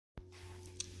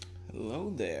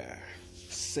Hello there,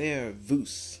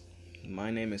 Servus. My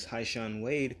name is Haishan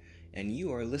Wade, and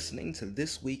you are listening to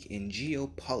This Week in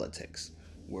Geopolitics,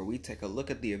 where we take a look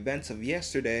at the events of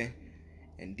yesterday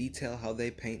and detail how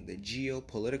they paint the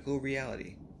geopolitical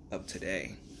reality of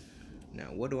today. Now,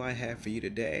 what do I have for you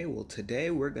today? Well,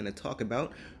 today we're going to talk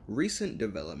about recent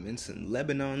developments in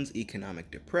Lebanon's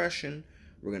economic depression.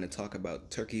 We're going to talk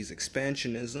about Turkey's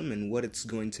expansionism and what it's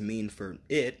going to mean for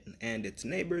it and its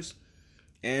neighbors.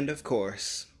 And of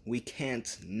course, we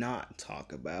can't not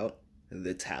talk about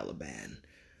the Taliban.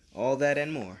 All that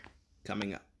and more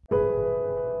coming up.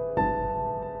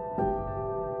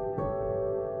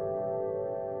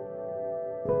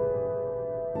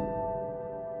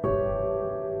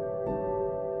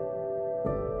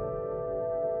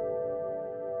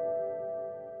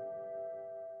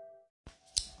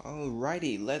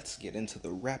 Alrighty, let's get into the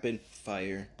rapid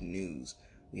fire news.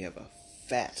 We have a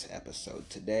fat episode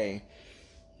today,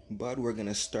 but we're going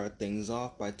to start things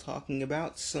off by talking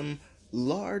about some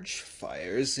large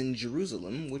fires in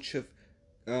Jerusalem which have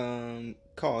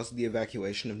caused the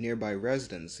evacuation of nearby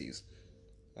residencies.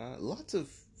 Lots of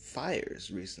fires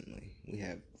recently. We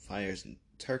have fires in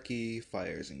Turkey,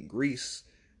 fires in Greece,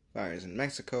 fires in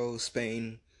Mexico,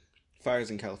 Spain,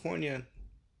 fires in California.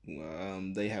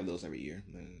 They have those every year.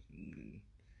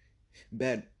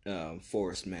 Bad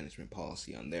forest management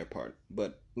policy on their part,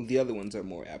 but the other ones are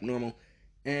more abnormal.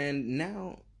 And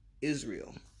now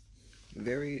Israel.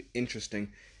 Very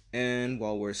interesting. And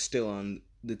while we're still on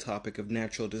the topic of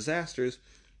natural disasters,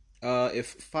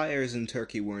 if fires in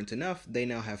Turkey weren't enough, they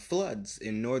now have floods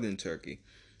in northern Turkey,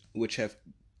 which have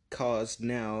caused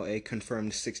now a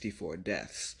confirmed 64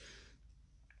 deaths.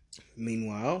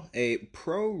 Meanwhile, a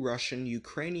pro-Russian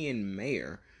Ukrainian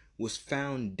mayor was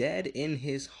found dead in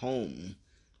his home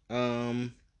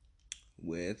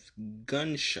with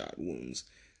gunshot wounds.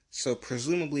 So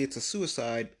presumably it's a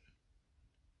suicide,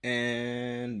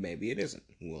 and maybe it isn't.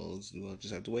 We'll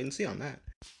just have to wait and see on that.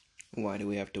 Why do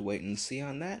we have to wait and see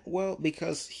on that? Well,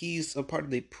 because he's a part of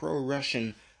the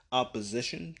pro-Russian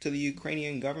opposition to the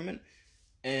Ukrainian government,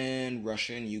 and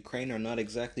Russia and Ukraine are not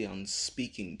exactly on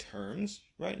speaking terms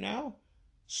right now.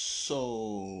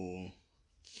 So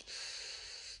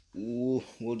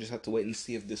we'll just have to wait and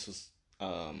see if this was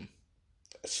a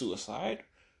suicide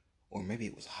or maybe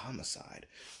it was homicide.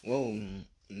 Well,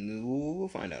 we'll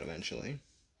find out eventually,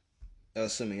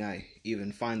 assuming I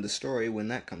even find the story when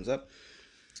that comes up.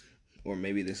 Or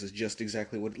maybe this is just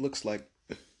exactly what it looks like.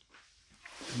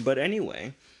 But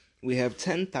anyway, we have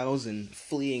 10,000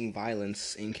 fleeing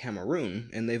violence in Cameroon,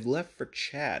 and they've left for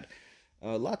Chad.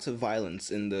 Lots of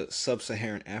violence in the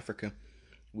sub-Saharan Africa.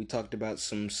 We talked about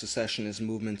some secessionist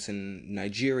movements in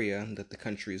Nigeria that the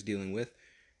country is dealing with.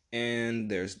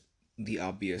 And there's the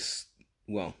obvious,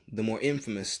 the more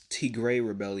infamous Tigray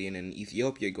rebellion in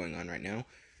Ethiopia going on right now,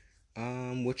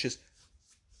 which is,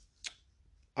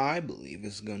 I believe,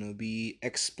 is going to be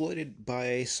exploited by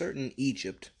a certain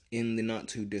Egypt in the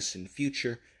not-too-distant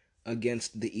future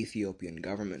against the Ethiopian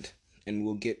government. And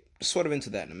we'll get sort of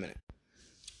into that in a minute.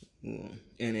 Well,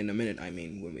 and in a minute, I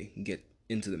mean when we get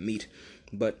into the meat.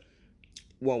 But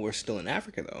while we're still in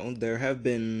Africa, though, there have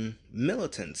been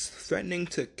militants threatening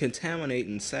to contaminate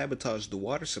and sabotage the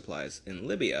water supplies in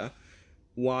Libya,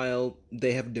 while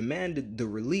they have demanded the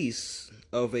release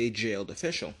of a jailed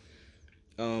official.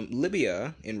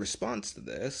 Libya, in response to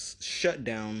this, shut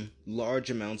down large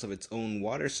amounts of its own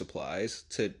water supplies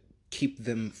to keep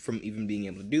them from even being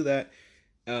able to do that.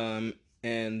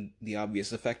 And the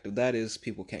obvious effect of that is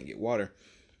people can't get water.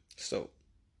 So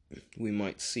we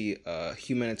might see a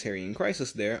humanitarian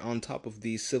crisis there on top of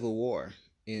the civil war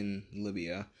in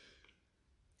Libya,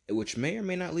 which may or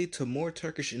may not lead to more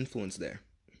Turkish influence there,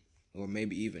 or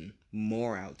maybe even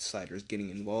more outsiders getting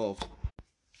involved.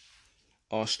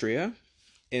 Austria,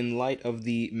 in light of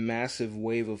the massive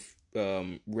wave of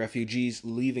refugees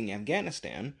leaving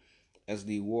Afghanistan as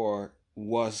the war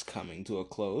was coming to a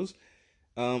close,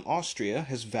 Austria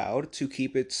has vowed to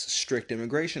keep its strict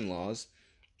immigration laws,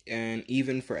 and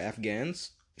even for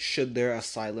Afghans, should their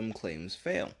asylum claims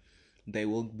fail, they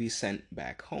will be sent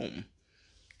back home.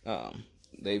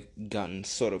 They've gotten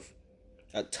sort of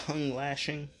a tongue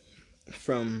lashing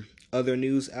from other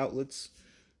news outlets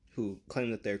who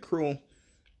claim that they're cruel,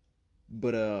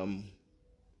 but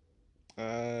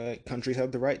countries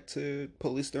have the right to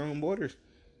police their own borders.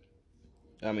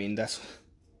 I mean, that's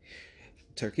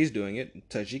Turkey's doing it,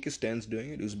 Tajikistan's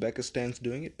doing it, Uzbekistan's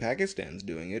doing it, Pakistan's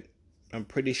doing it. I'm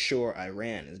pretty sure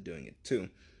Iran is doing it too.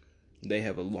 They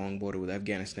have a long border with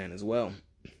Afghanistan as well.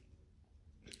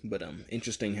 But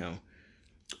interesting how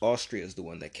Austria is the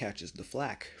one that catches the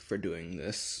flack for doing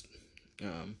this.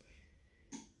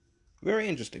 Very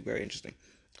interesting, very interesting.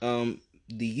 The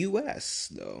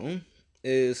U.S., though,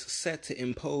 is set to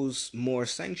impose more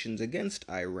sanctions against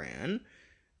Iran.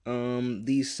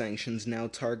 These sanctions now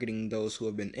targeting those who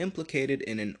have been implicated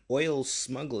in an oil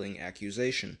smuggling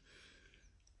accusation.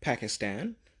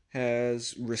 Pakistan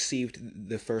has received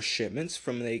the first shipments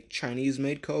from a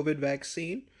Chinese-made COVID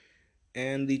vaccine,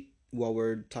 and while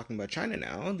we're talking about China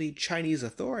now, the Chinese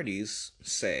authorities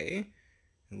say,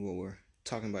 while we're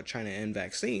talking about China and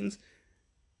vaccines,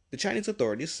 the Chinese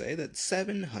authorities say that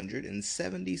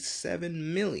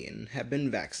 777 million have been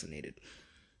vaccinated.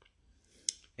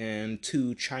 And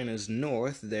to China's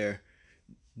north, their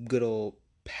good old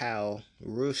pal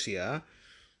Russia,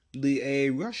 a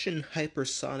Russian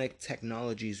hypersonic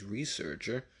technologies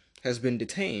researcher has been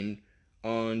detained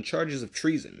on charges of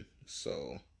treason.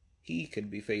 So he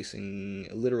could be facing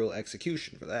literal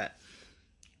execution for that.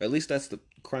 At least that's the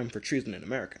crime for treason in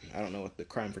America. I don't know what the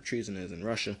crime for treason is in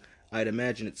Russia. I'd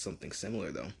imagine it's something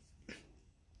similar, though.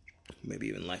 Maybe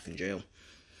even life in jail.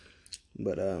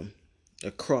 But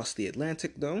across the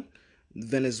Atlantic, though,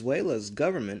 Venezuela's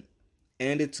government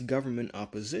and its government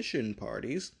opposition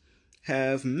parties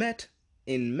have met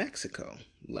in Mexico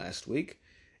last week,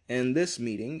 and this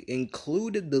meeting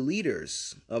included the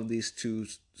leaders of these two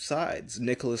sides,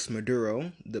 Nicolas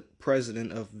Maduro, the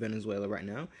president of Venezuela right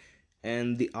now,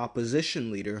 and the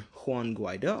opposition leader, Juan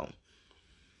Guaido,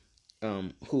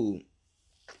 who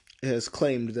has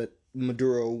claimed that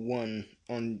Maduro won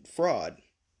on fraud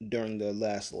during the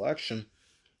last election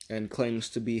and claims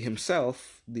to be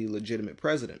himself the legitimate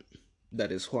president.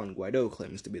 That is, Juan Guaido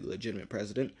claims to be the legitimate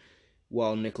president,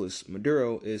 while Nicolas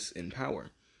Maduro is in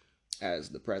power as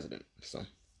the president. So,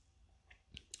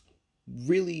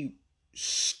 really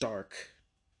stark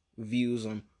views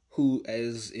on who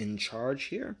is in charge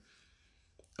here.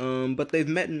 But they've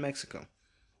met in Mexico,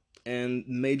 and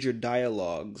major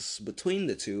dialogues between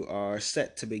the two are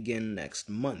set to begin next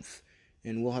month,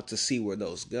 and we'll have to see where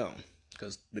those go,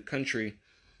 because the country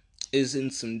is in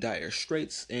some dire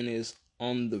straits and is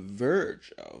on the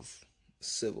verge of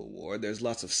civil war. There's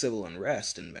lots of civil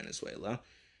unrest in Venezuela,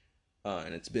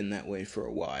 and it's been that way for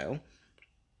a while.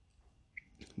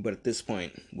 But at this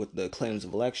point, with the claims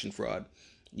of election fraud,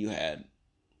 you had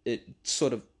it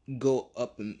sort of go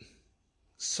up a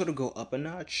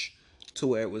notch to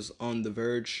where it was on the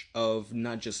verge of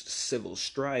not just civil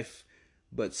strife,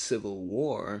 but civil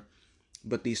war.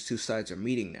 But these two sides are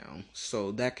meeting now,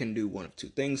 so that can do one of two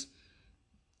things.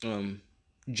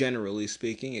 Generally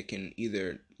speaking, it can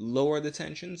either lower the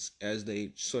tensions as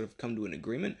they sort of come to an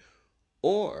agreement,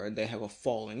 or they have a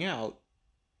falling out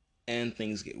and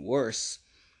things get worse,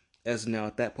 as now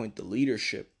at that point the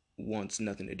leadership wants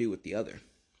nothing to do with the other.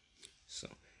 So,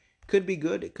 could be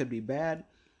good, it could be bad,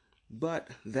 but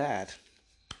that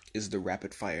is the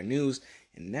rapid fire news,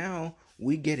 and now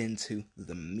we get into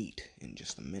the meat in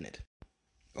just a minute.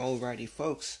 Alrighty,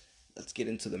 folks, let's get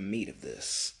into the meat of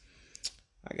this.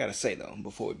 I gotta say, though,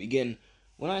 before we begin,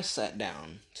 when I sat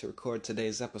down to record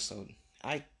today's episode,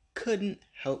 I couldn't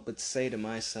help but say to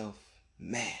myself,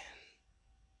 man,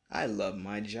 I love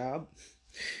my job.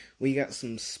 We got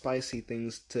some spicy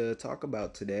things to talk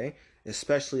about today,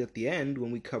 especially at the end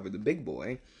when we cover the big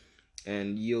boy.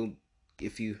 And you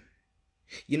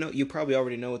probably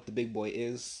already know what the big boy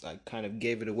is. I kind of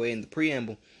gave it away in the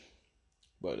preamble.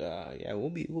 But yeah, we'll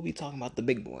be talking about the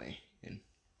big boy and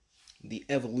the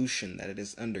evolution that it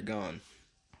has undergone.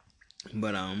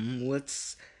 But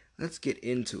let's get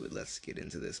into it. Let's get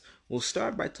into this. We'll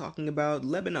start by talking about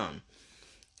Lebanon.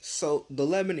 So the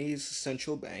Lebanese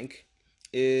central bank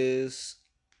is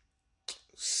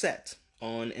set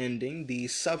on ending the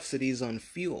subsidies on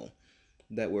fuel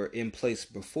that were in place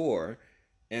before,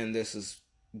 and this is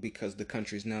because the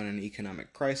country is now in an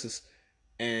economic crisis,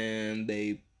 and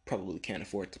they probably can't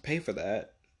afford to pay for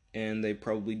that, and they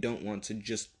probably don't want to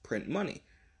just print money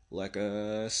like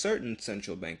a certain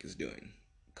central bank is doing.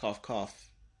 Cough, cough,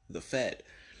 the Fed.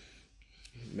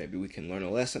 Maybe we can learn a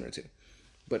lesson or two.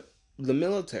 But the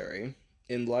military,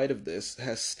 in light of this,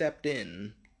 has stepped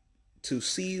in to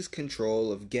seize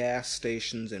control of gas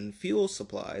stations and fuel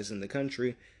supplies in the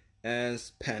country,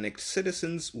 as panicked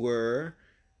citizens were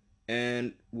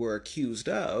accused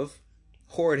of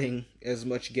hoarding as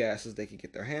much gas as they could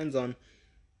get their hands on,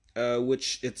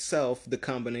 which itself, the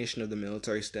combination of the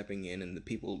military stepping in and the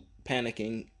people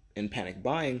panicking and panic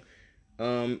buying,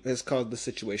 has caused the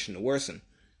situation to worsen.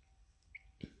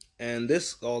 And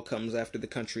this all comes after the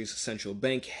country's central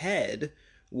bank head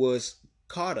was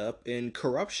caught up in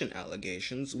corruption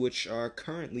allegations, which are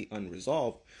currently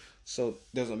unresolved. So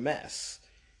there's a mess.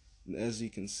 As you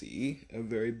can see, a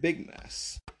very big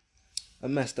mess. A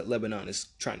mess that Lebanon is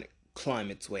trying to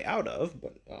climb its way out of,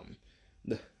 but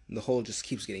the the hole just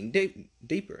keeps getting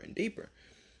deeper and deeper.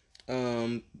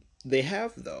 Um, they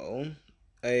have, though,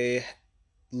 a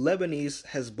Lebanese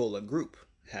Hezbollah group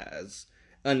has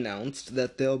announced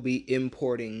that they'll be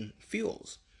importing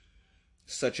fuels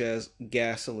such as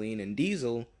gasoline and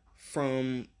diesel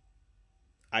from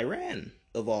Iran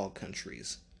of all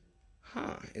countries.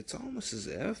 It's almost as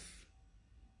if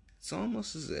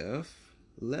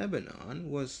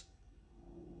Lebanon was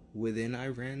within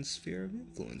Iran's sphere of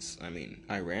influence. I mean,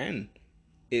 Iran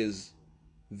is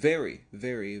very,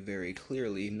 very, very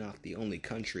clearly not the only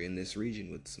country in this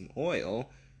region with some oil.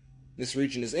 This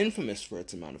region is infamous for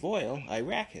its amount of oil.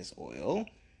 Iraq has oil.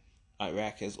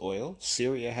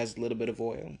 Syria has a little bit of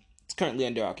oil. It's currently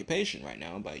under occupation right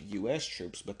now by U.S.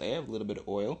 troops, but they have a little bit of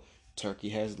oil. Turkey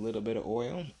has a little bit of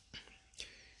oil.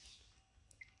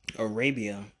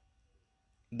 Arabia,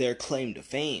 their claim to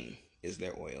fame is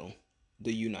their oil.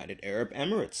 The United Arab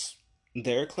Emirates,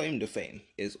 their claim to fame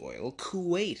is oil.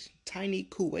 Kuwait, tiny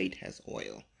Kuwait has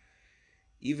oil.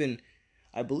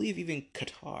 I believe even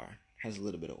Qatar has a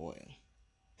little bit of oil.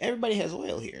 Everybody has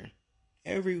oil here.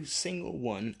 Every single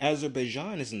one.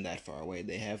 Azerbaijan isn't that far away.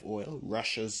 They have oil.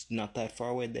 Russia's not that far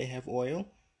away. They have oil.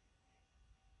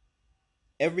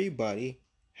 Everybody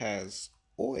has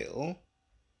oil.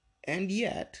 And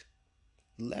yet,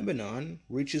 Lebanon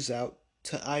reaches out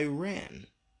to Iran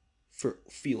for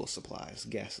fuel supplies,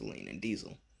 gasoline and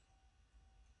diesel.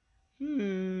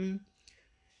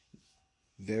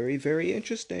 Very, very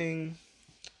interesting.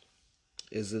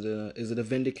 Is it a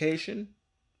vindication?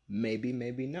 Maybe,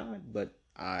 maybe not. But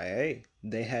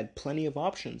they had plenty of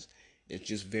options. It's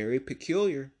just very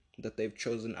peculiar that they've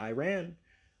chosen Iran,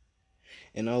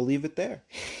 and I'll leave it there.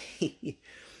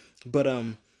 But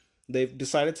they've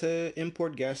decided to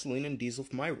import gasoline and diesel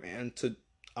from Iran to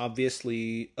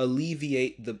obviously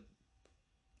alleviate the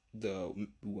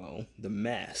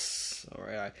mess. All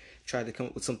right, I tried to come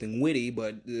up with something witty,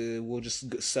 but we'll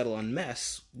just settle on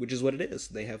mess, which is what it is.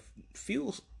 They have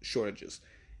fuel shortages,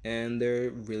 and they're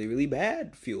really, really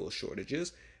bad fuel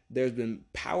shortages. There's been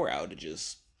power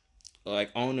outages, like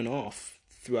on and off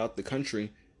throughout the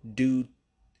country, due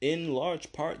in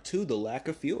large part to the lack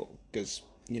of fuel, because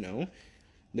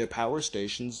their power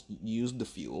stations use the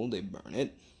fuel, they burn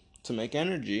it to make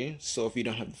energy. So if you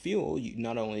don't have the fuel,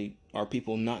 not only are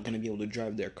people not going to be able to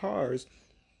drive their cars,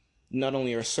 not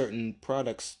only are certain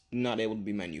products not able to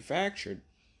be manufactured,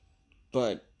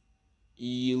 but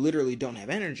you literally don't have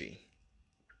energy.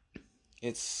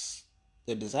 It's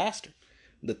a disaster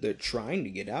that they're trying to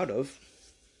get out of,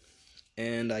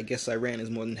 and I guess Iran is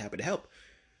more than happy to help.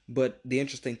 But the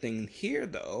interesting thing here,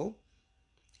 though,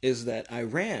 is that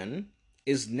Iran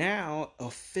is now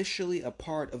officially a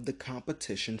part of the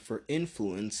competition for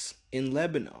influence in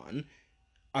Lebanon,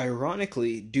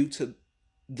 ironically due to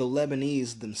the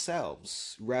Lebanese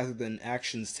themselves, rather than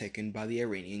actions taken by the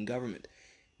Iranian government.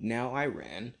 Now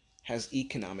Iran has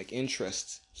economic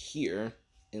interests here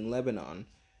in Lebanon,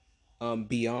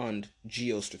 beyond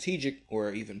geostrategic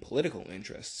or even political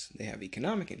interests. They have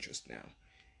economic interests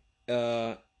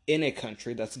now, in a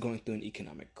country that's going through an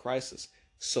economic crisis.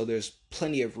 So there's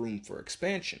plenty of room for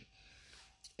expansion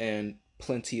and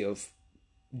plenty of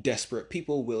desperate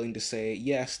people willing to say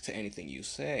yes to anything you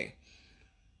say.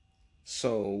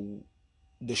 So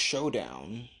the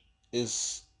showdown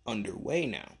is underway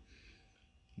now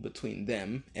between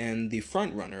them and the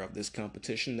front runner of this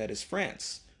competition, that is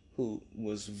France, who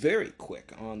was very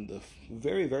quick on the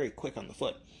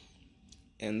foot,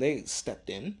 and they stepped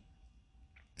in.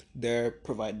 They've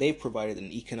provided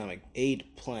an economic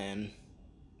aid plan.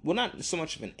 Well, not so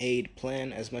much of an aid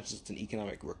plan as much as it's an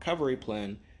economic recovery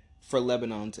plan for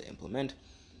Lebanon to implement,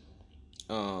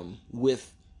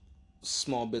 with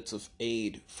small bits of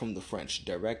aid from the French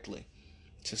directly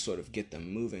to sort of get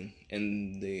them moving.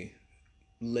 And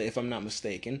if I'm not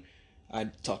mistaken,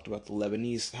 I talked about the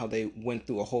Lebanese, how they went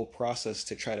through a whole process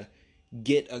to try to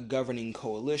get a governing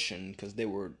coalition, because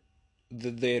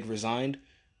they had resigned,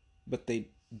 but they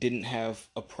didn't have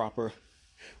a proper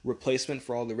replacement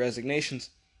for all the resignations.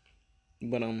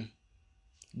 But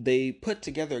they put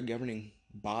together a governing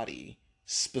body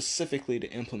specifically to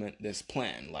implement this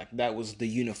plan. Like, that was the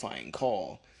unifying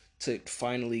call to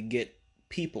finally get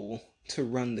people to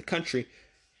run the country,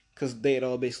 because they had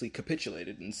all basically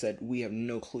capitulated and said, we have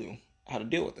no clue how to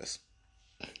deal with this.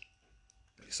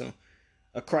 So,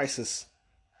 a crisis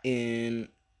in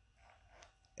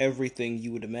everything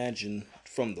you would imagine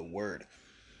from the word.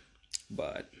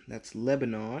 But that's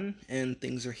Lebanon, and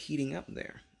things are heating up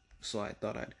there. So I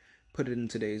thought I'd put it in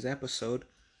today's episode,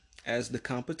 as the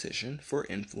competition for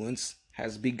influence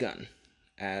has begun,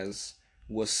 as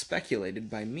was speculated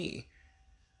by me.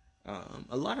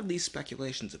 A lot of these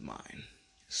speculations of mine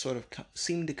sort of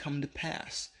seem to come to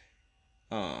pass,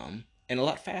 and a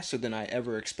lot faster than I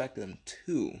ever expected them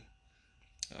to.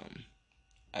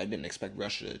 I didn't expect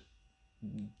Russia to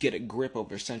get a grip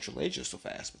over Central Asia so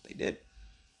fast, but they did.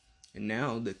 And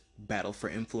now the battle for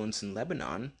influence in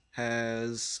Lebanon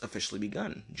has officially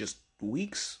begun, just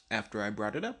weeks after I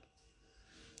brought it up.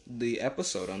 The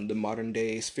episode on the modern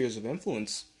day spheres of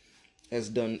influence has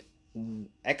done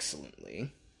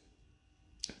excellently.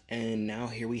 And now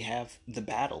here we have the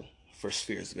battle for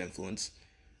spheres of influence,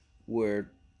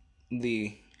 where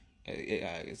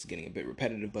it's getting a bit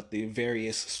repetitive, but the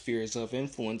various spheres of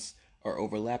influence are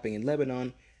overlapping in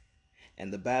Lebanon,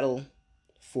 and the battle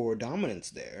for dominance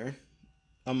there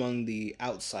among the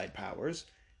outside powers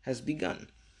has begun.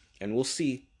 And we'll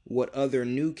see what other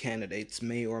new candidates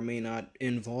may or may not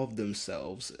involve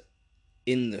themselves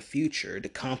in the future to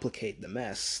complicate the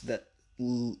mess that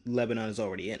Lebanon is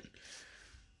already in.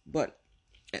 But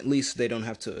at least they don't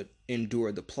have to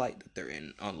endure the plight that they're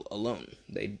in alone.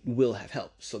 They will have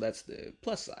help, so that's the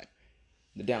plus side.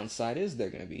 The downside is they're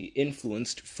going to be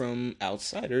influenced from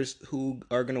outsiders who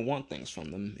are going to want things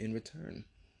from them in return.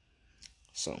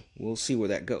 So we'll see where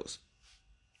that goes.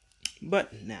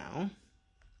 But now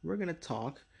we're going to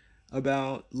talk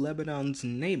about Lebanon's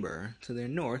neighbor to their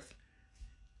north,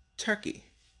 Turkey.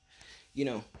 You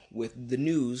know, with the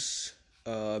news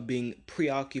being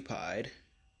preoccupied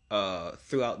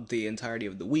throughout the entirety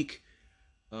of the week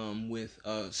with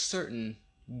a certain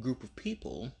group of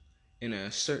people in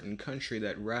a certain country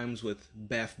that rhymes with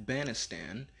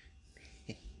Afghanistan,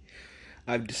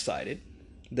 I've decided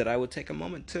that I would take a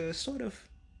moment to sort of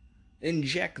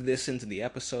inject this into the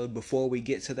episode before we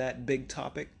get to that big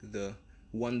topic, the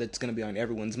one that's going to be on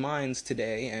everyone's minds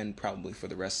today and probably for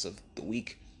the rest of the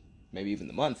week, maybe even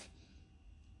the month,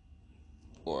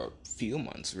 or a few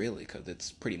months really, because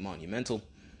it's pretty monumental,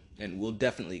 and we'll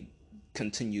definitely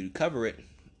continue to cover it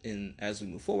as we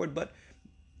move forward. But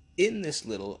in this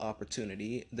little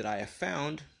opportunity that I have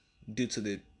found, due to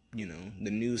the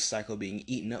news cycle being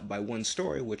eaten up by one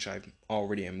story, which I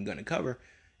already am going to cover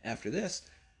after this,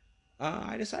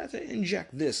 I decided to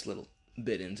inject this little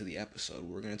bit into the episode.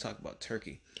 We're going to talk about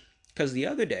Turkey. Because the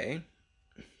other day,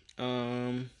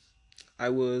 I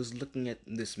was looking at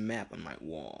this map on my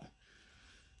wall.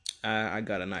 I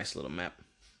got a nice little map.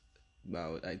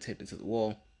 I taped it to the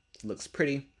wall. It looks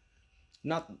pretty.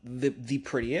 Not the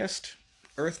prettiest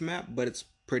Earth map, but it's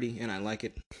pretty and I like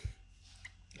it.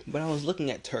 But I was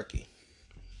looking at Turkey,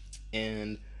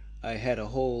 and I had a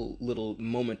whole little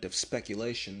moment of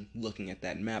speculation looking at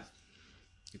that map.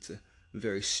 It's a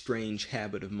very strange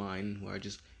habit of mine where I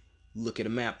just look at a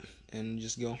map and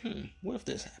just go, what if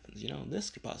this happens? This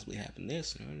could possibly happen.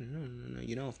 This,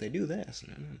 if they do this.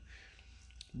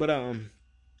 But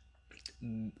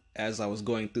as I was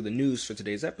going through the news for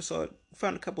today's episode, I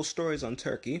found a couple stories on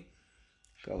Turkey.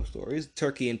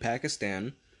 Turkey and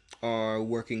Pakistan are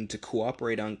working to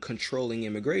cooperate on controlling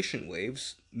immigration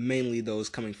waves, mainly those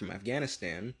coming from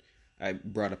Afghanistan. I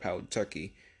brought up how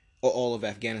Turkey, all of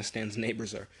Afghanistan's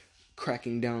neighbors, are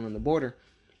cracking down on the border,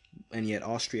 and yet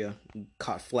Austria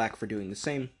caught flack for doing the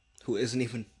same, who isn't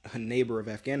even a neighbor of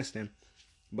Afghanistan.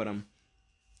 But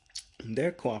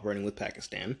they're cooperating with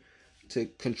Pakistan to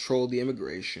control the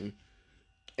immigration.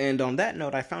 And on that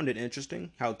note, I found it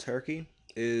interesting how Turkey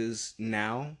is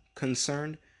now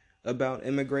concerned about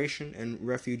immigration and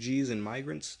refugees and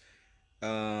migrants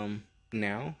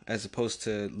now, as opposed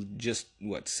to just,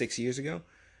 6 years ago.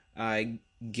 I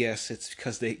guess it's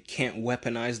because they can't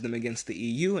weaponize them against the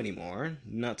EU anymore,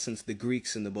 not since the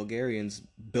Greeks and the Bulgarians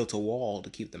built a wall to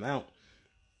keep them out.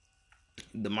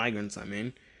 The migrants, I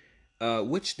mean,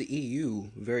 which the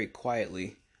EU very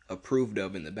quietly approved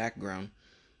of in the background.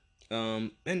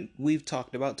 And we've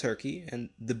talked about Turkey and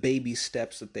the baby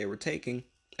steps that they were taking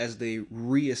as they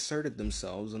reasserted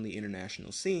themselves on the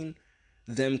international scene.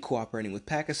 Them cooperating with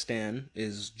Pakistan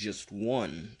is just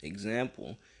one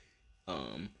example.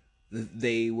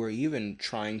 They were even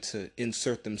trying to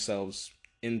insert themselves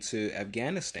into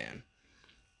Afghanistan.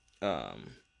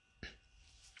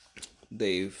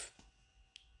 They've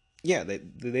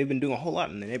been doing a whole lot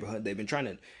in the neighborhood. They've been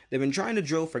trying to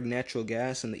drill for natural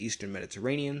gas in the Eastern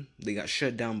Mediterranean. They got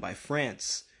shut down by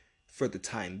France for the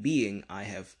time being. I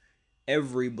have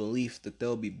every belief that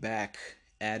they'll be back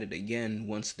at it again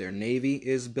once their navy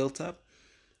is built up.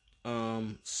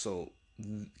 So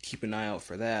keep an eye out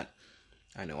for that.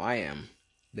 I know I am.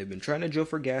 They've been trying to drill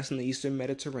for gas in the Eastern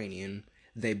Mediterranean.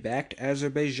 They backed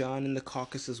Azerbaijan in the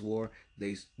Caucasus War.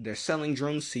 They're selling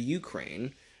drones to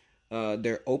Ukraine.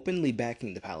 They're openly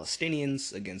backing the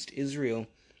Palestinians against Israel.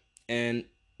 And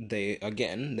they're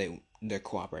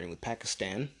cooperating with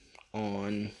Pakistan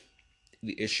on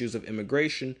the issues of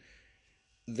immigration.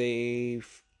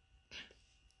 They've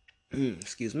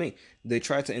excuse me, they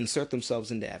tried to insert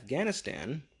themselves into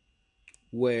Afghanistan,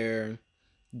 where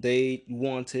they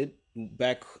wanted,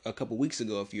 back a couple weeks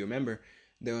ago, if you remember,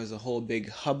 there was a whole big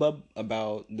hubbub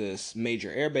about this major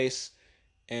airbase,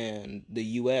 and the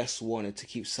U.S. wanted to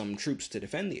keep some troops to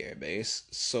defend the airbase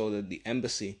so that the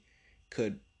embassy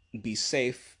could be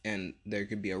safe and there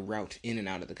could be a route in and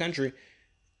out of the country.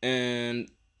 And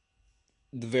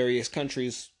the various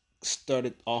countries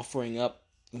started offering up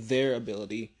their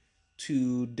ability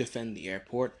to defend the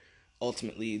airport.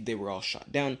 Ultimately, they were all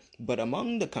shot down. But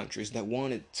among the countries that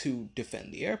wanted to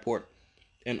defend the airport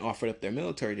and offered up their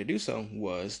military to do so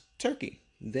was Turkey.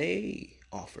 They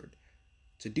offered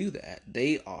to do that.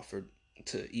 They offered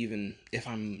to, even, if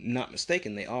I'm not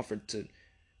mistaken, they offered to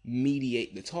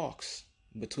mediate the talks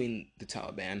between the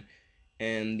Taliban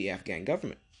and the Afghan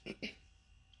government.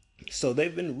 So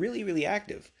they've been really, really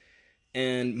active.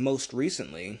 And most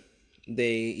recently,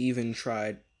 they even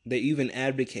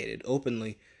advocated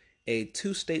openly a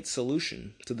two-state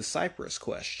solution to the Cyprus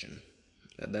question.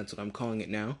 That's what I'm calling it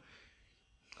now.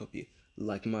 Hope you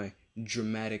like my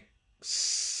dramatic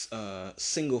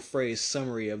single phrase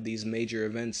summary of these major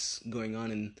events going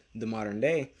on in the modern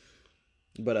day.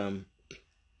 But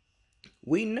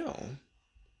we know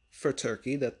for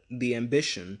Turkey that the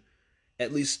ambition,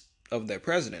 at least of their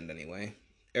president anyway,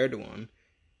 Erdogan,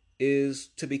 is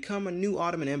to become a new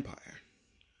Ottoman Empire.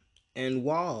 And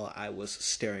while I was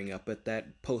staring up at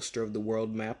that poster of the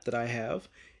world map that I have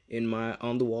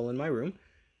on the wall in my room,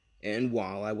 and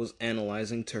while I was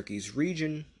analyzing Turkey's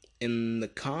region in the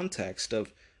context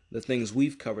of the things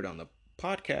we've covered on the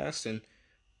podcast and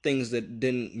things that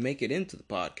didn't make it into the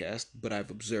podcast, but I've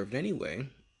observed anyway,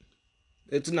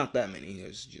 it's not that many.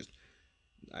 It's just,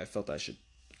 I felt I should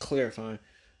clarify.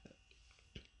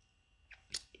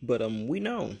 But we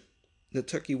know that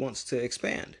Turkey wants to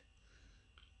expand.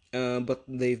 But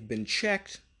they've been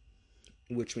checked,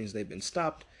 which means they've been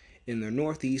stopped in their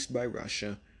northeast by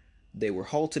Russia. They were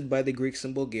halted by the Greeks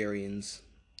and Bulgarians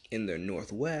in their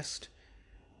northwest.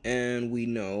 And we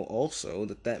know also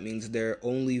that that means their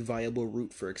only viable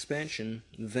route for expansion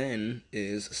then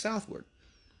is southward.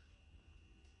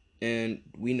 And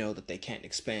we know that they can't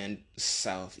expand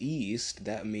southeast.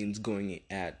 That means going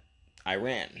at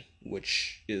Iran,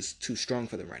 which is too strong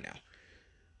for them right now.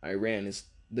 Iran is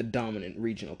the dominant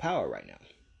regional power right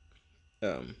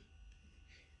now.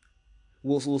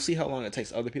 We'll see how long it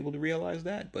takes other people to realize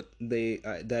that, but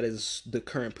that is the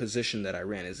current position that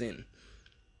Iran is in,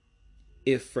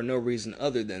 if for no reason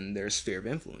other than their sphere of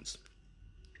influence.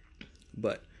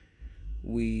 But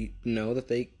we know that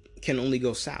they can only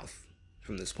go south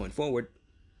from this point forward.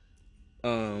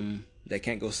 They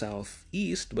can't go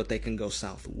southeast, but they can go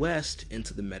southwest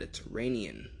into the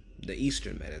Mediterranean, the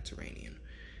eastern Mediterranean.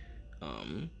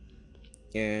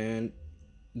 And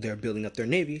they're building up their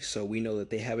navy, so we know that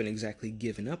they haven't exactly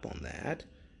given up on that.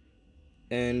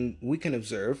 And we can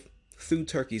observe through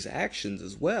Turkey's actions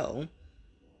as well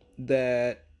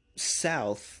that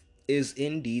south is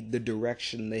indeed the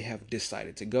direction they have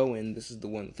decided to go in. This is the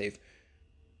one that they've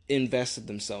invested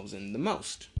themselves in the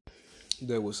most.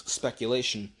 There was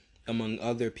speculation among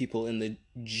other people in the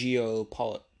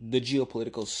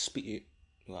geopolitical sphere.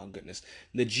 Well, goodness,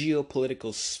 the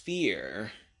geopolitical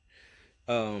sphere.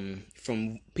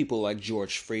 From people like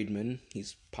George Friedman,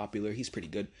 he's popular, he's pretty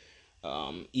good.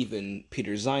 Even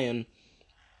Peter Zion,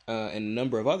 and a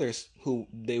number of others who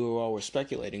they were all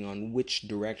speculating on which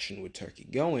direction would Turkey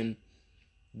go in.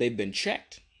 They've been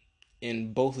checked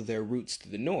in both of their routes to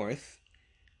the north.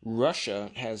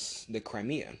 Russia has the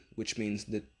Crimea, which means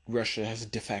that Russia has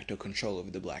de facto control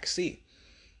over the Black Sea.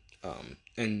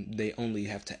 And they only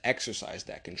have to exercise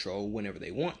that control whenever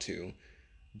they want to,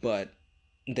 but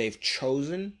they've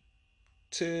chosen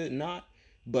to not.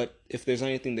 But if there's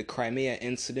anything the Crimea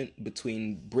incident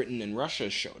between Britain and Russia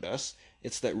showed us,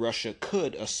 it's that Russia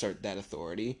could assert that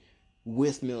authority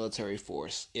with military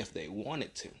force if they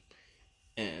wanted to.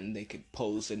 And they could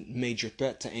pose a major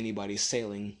threat to anybody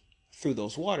sailing through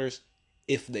those waters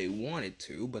if they wanted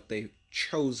to, but they've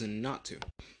chosen not to.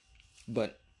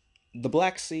 But the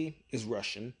Black Sea is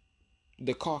Russian,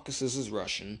 the Caucasus is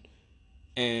Russian,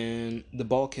 and the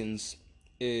Balkans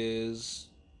is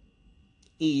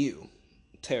EU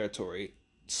territory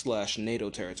 / NATO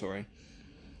territory.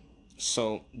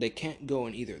 So they can't go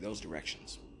in either of those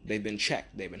directions. They've been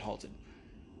checked, they've been halted.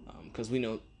 Because we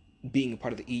know being a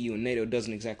part of the EU and NATO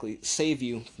doesn't exactly save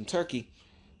you from Turkey.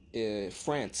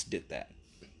 France did that.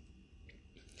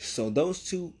 So those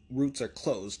two routes are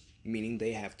closed meaning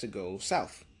they have to go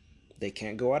south. They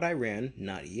can't go out Iran,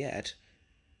 not yet,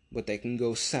 but they can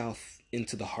go south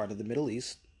into the heart of the Middle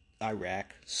East,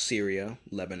 Iraq, Syria,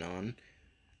 Lebanon.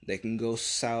 They can go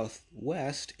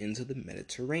southwest into the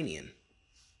Mediterranean.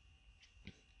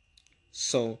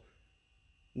 So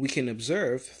we can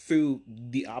observe through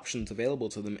the options available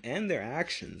to them and their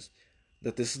actions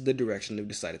that this is the direction they've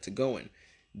decided to go in.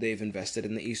 They've invested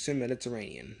in the Eastern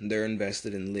Mediterranean. They're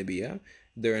invested in Libya.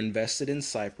 They're invested in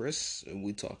Cyprus.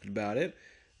 We talked about it.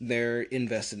 They're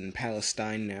invested in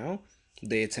Palestine now.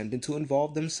 They attempted to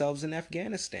involve themselves in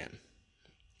Afghanistan.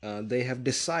 They have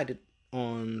decided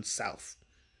on South.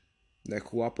 They're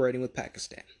cooperating with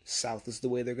Pakistan. South is the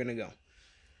way they're going to go.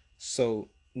 So,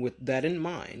 with that in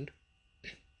mind,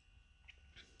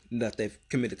 that they've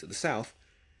committed to the South,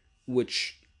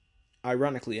 which,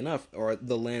 ironically enough, are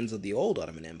the lands of the old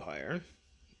Ottoman Empire,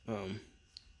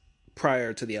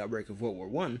 prior to the outbreak of World War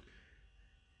One.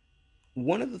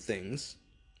 One of the things,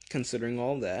 considering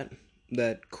all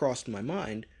that crossed my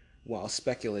mind while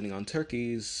speculating on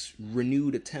Turkey's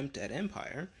renewed attempt at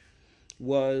empire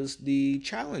was the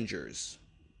challengers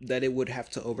that it would have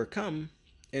to overcome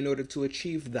in order to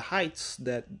achieve the heights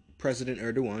that President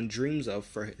Erdogan dreams of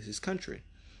for his country.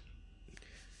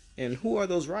 And who are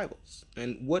those rivals?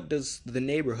 And what does the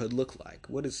neighborhood look like?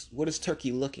 What is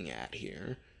Turkey looking at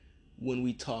here when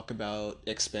we talk about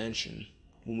expansion?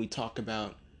 When we talk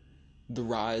about the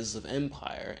rise of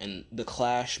empire and the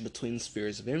clash between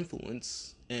spheres of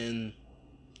influence and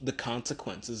the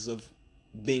consequences of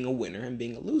being a winner and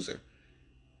being a loser?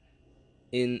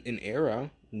 In an era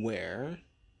where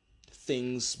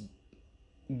things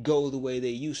go the way they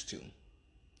used to,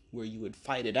 where you would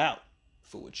fight it out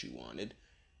for what you wanted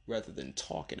rather than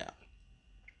talk it out.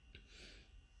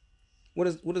 What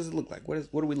does it look like? What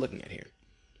are we looking at here?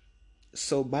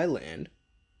 So by land,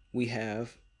 we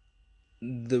have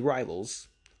the rivals: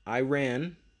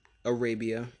 Iran,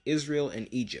 Arabia, Israel, and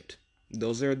Egypt.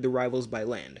 Those are the rivals by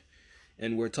land.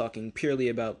 And we're talking purely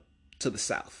about to the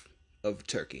south of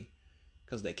Turkey,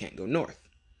 because they can't go north.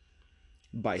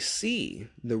 By sea,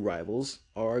 the rivals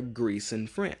are Greece and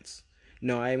France.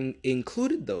 Now, I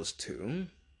included those two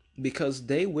because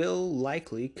they will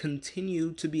likely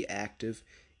continue to be active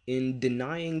in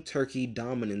denying Turkey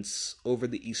dominance over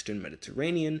the Eastern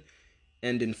Mediterranean,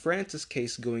 and in France's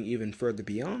case, going even further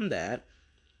beyond that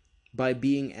by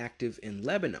being active in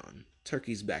Lebanon,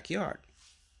 Turkey's backyard.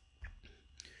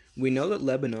 We know that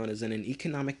Lebanon is in an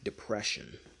economic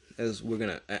depression, as we're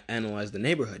going to analyze the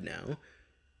neighborhood now.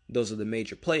 Those are the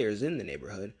major players in the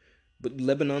neighborhood, but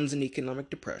Lebanon's in economic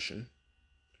depression.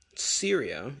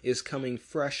 Syria is coming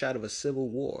fresh out of a civil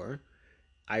war.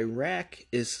 Iraq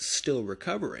is still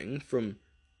recovering from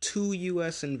 2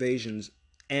 U.S. invasions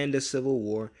and a civil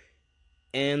war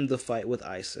and the fight with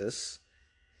ISIS.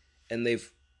 And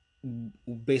they've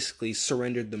basically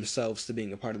surrendered themselves to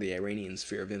being a part of the Iranian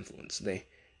sphere of influence. They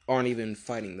aren't even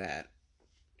fighting that.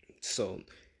 So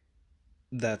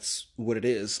that's what it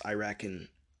is. Iraq and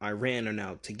Iran are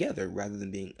now together rather than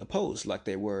being opposed like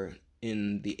they were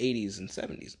in the 80s and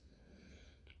 70s.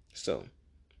 So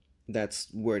that's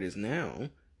where it is now.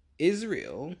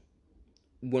 Israel,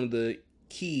 one of the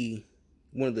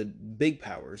big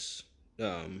powers,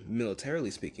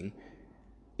 militarily speaking,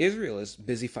 Israel is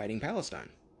busy fighting Palestine.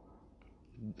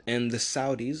 And the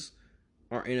Saudis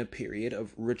are in a period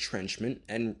of retrenchment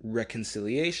and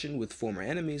reconciliation with former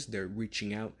enemies. They're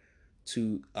reaching out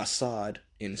to Assad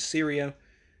in Syria.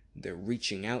 They're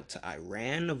reaching out to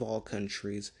Iran, of all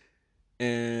countries.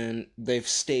 And they've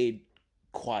stayed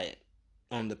quiet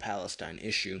on the Palestine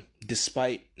issue,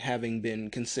 despite having been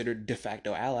considered de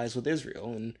facto allies with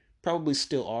Israel, and probably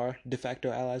still are de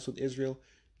facto allies with Israel,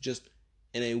 just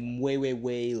in a way, way,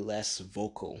 way less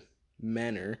vocal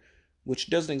manner, which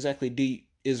doesn't exactly do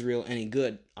Israel any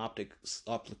good,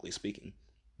 optically speaking.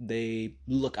 They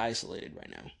look isolated right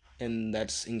now, and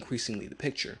that's increasingly the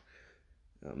picture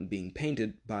being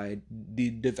painted by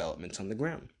the developments on the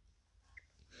ground.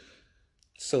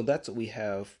 So that's what we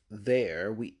have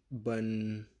there.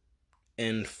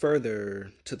 And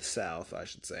further to the south, I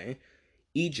should say,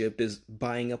 Egypt is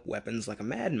buying up weapons like a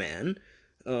madman,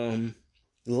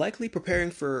 likely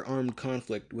preparing for armed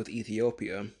conflict with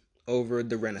Ethiopia over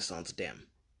the Renaissance Dam.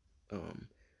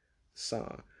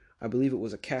 I believe it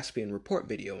was a Caspian Report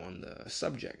video on the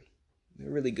subject.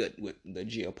 They're really good with the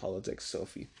geopolitics, so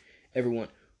if you ever want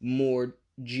more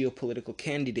geopolitical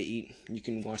candy to eat, you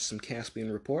can watch some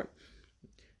Caspian Report.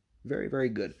 Very, very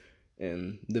good.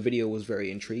 And the video was very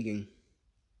intriguing.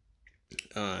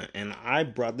 And I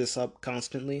brought this up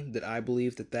constantly, that I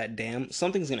believe that dam,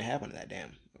 something's going to happen to that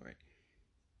dam. All right.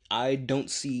 I don't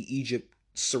see Egypt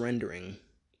surrendering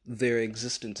their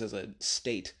existence as a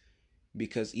state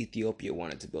because Ethiopia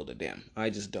wanted to build a dam. I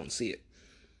just don't see it.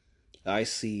 I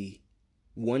see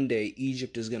one day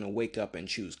Egypt is going to wake up and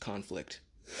choose conflict.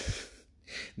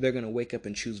 They're going to wake up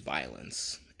and choose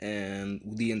violence, and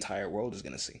the entire world is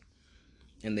going to see.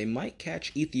 And they might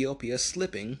catch Ethiopia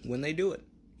slipping when they do it.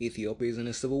 Ethiopia is in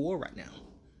a civil war right now.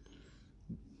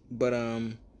 But,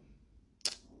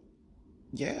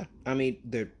 yeah, I mean,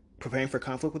 they're preparing for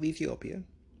conflict with Ethiopia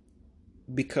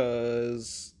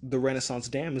because the Renaissance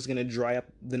Dam is going to dry up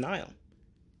the Nile.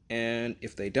 And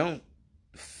if they don't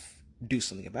do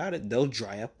something about it, they'll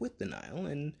dry up with the Nile.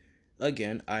 And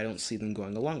again, I don't see them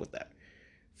going along with that.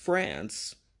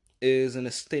 France is in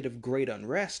a state of great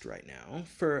unrest right now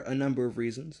for a number of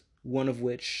reasons. One of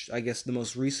which, I guess the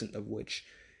most recent of which,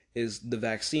 is the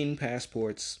vaccine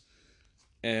passports,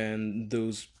 and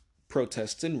those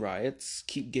protests and riots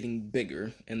keep getting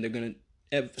bigger, and they're going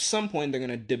to, at some point, they're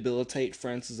going to debilitate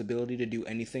France's ability to do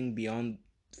anything beyond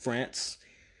France,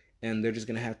 and they're just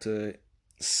going to have to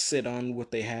sit on what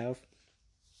they have,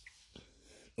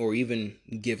 or even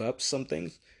give up some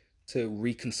things to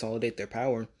reconsolidate their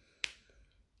power.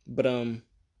 But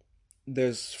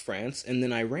there's France, and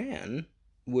then Iran,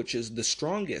 which is the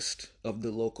strongest of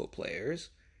the local players,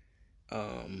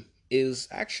 is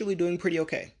actually doing pretty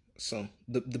okay. So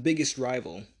the biggest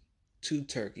rival to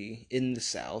Turkey in the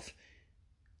south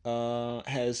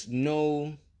has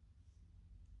no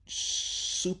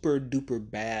super duper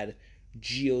bad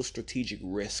geostrategic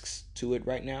risks to it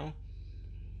right now.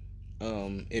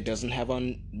 It doesn't have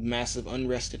massive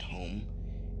unrest at home.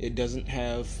 It doesn't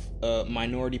have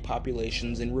minority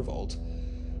populations in revolt.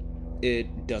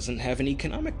 It doesn't have an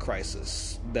economic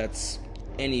crisis that's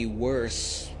any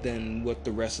worse than what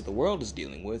the rest of the world is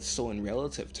dealing with. So in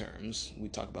relative terms, we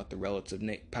talk about the relative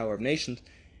power of nations.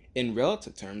 In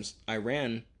relative terms,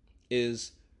 Iran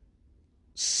is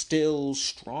still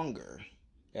stronger.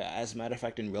 As a matter of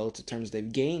fact, in relative terms,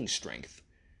 they've gained strength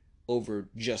over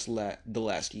just the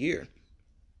last year.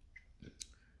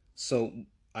 So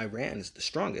Iran is the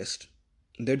strongest.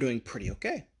 They're doing pretty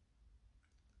okay.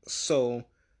 So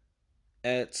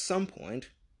at some point,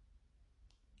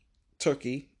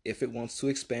 Turkey, if it wants to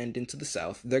expand into the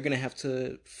south, they're going to have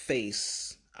to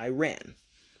face Iran.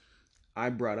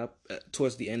 I brought up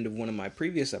towards the end of one of my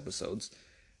previous episodes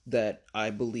that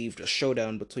I believed a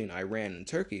showdown between Iran and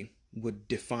Turkey would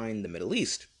define the Middle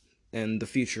East and the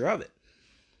future of it.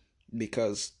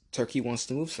 Because Turkey wants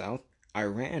to move south,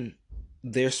 Iran,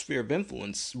 their sphere of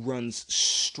influence runs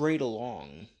straight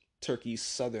along Turkey's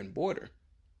southern border.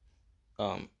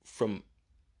 From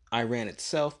Iran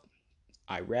itself,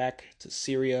 Iraq, to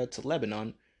Syria, to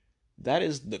Lebanon, that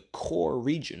is the core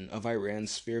region of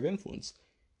Iran's sphere of influence.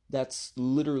 That's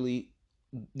literally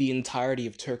the entirety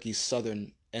of Turkey's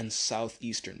southern and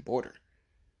southeastern border.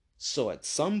 So at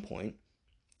some point,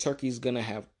 Turkey's going to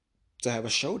have a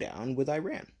showdown with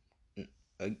Iran.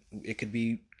 It could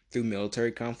be through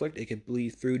military conflict, it could be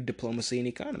through diplomacy and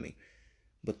economy,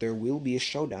 but there will be a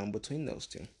showdown between those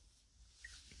two.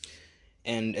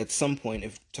 And at some point,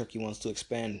 if Turkey wants to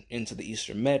expand into the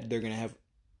Eastern Med, they're going to have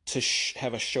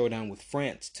have a showdown with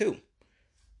France too,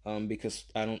 because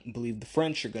I don't believe the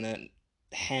French are going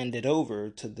to hand it over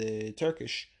to the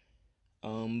Turkish,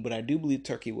 but I do believe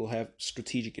Turkey will have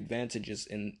strategic advantages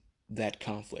in that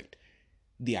conflict.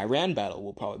 The Iran battle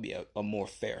will probably be a more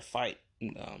fair fight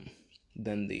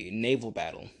than the naval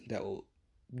battle that will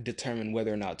determine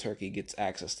whether or not Turkey gets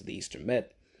access to the Eastern Med.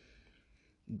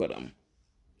 But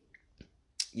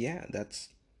yeah, that's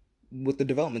with the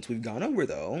developments we've gone over,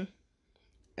 though.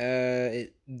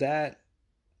 That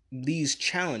these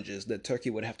challenges that Turkey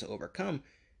would have to overcome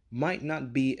might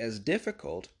not be as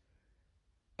difficult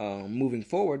moving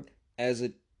forward as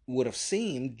it would have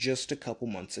seemed just a couple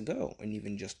months ago, and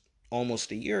even just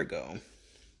almost a year ago.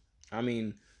 I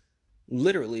mean,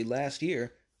 literally last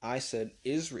year, I said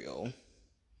Israel,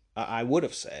 I would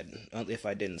have said, if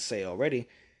I didn't say it already,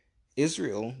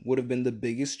 Israel would have been the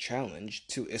biggest challenge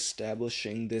to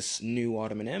establishing this new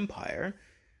Ottoman Empire,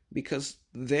 because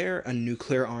they're a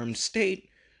nuclear-armed state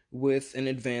with an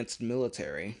advanced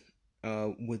military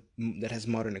that has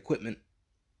modern equipment,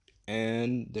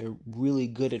 and they're really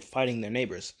good at fighting their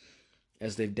neighbors,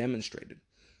 as they've demonstrated.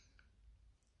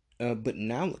 But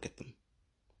now look at them.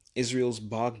 Israel's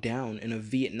bogged down in a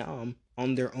Vietnam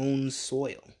on their own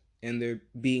soil, and they're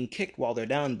being kicked while they're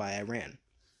down by Iran.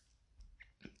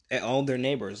 All their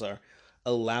neighbors are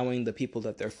allowing the people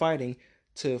that they're fighting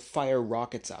to fire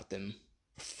rockets at them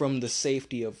from the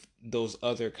safety of those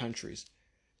other countries.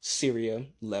 Syria,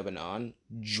 Lebanon,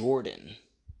 Jordan.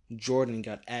 Jordan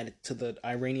got added to the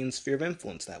Iranian sphere of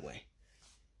influence that way.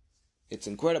 It's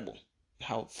incredible.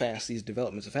 how fast these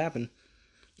developments have happened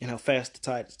and how fast the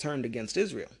tide has turned against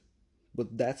Israel.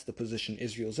 But that's the position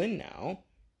Israel's in now.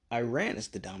 Iran is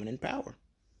the dominant power.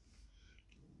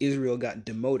 Israel got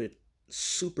demoted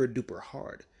super duper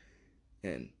hard,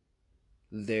 and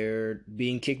they're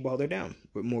being kicked while they're down.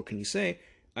 What more can you say?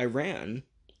 Iran,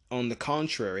 on the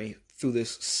contrary, through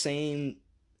this same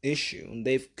issue,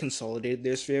 they've consolidated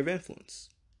their sphere of influence.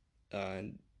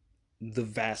 The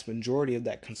vast majority of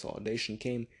that consolidation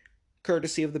came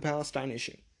courtesy of the Palestine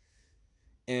issue.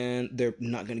 And they're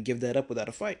not going to give that up without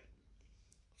a fight.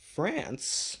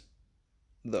 France,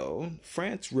 though,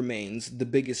 France remains the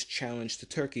biggest challenge to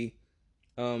Turkey,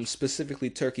 specifically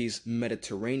Turkey's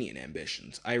Mediterranean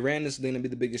ambitions. Iran is going to be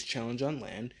the biggest challenge on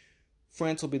land.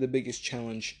 France will be the biggest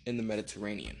challenge in the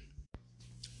Mediterranean.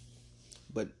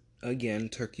 But again,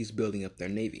 Turkey's building up their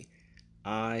navy.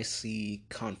 I see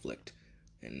conflict.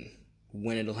 And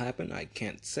when it'll happen, I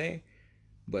can't say.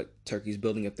 But Turkey's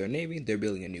building up their navy. They're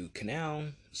building a new canal,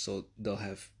 so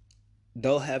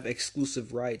they'll have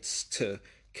exclusive rights to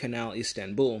Canal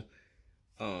Istanbul.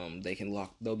 They'll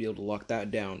be able to lock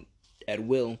that down at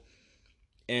will.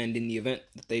 And in the event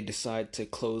that they decide to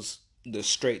close the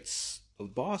straits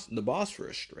of the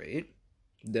Bosphorus Strait,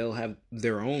 they'll have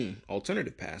their own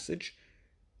alternative passage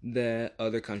that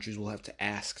other countries will have to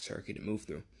ask Turkey to move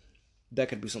through. That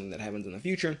could be something that happens in the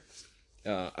future.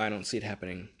 I don't see it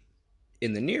happening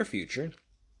in the near future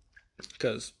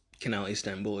because Canal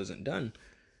Istanbul isn't done.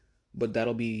 But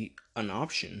that'll be an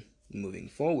option moving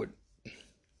forward.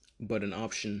 But an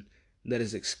option that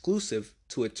is exclusive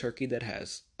to a Turkey that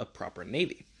has a proper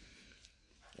navy.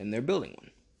 And they're building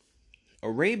one.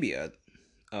 Arabia,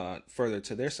 further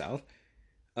to their south,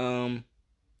 Arabia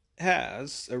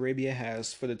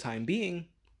has, for the time being,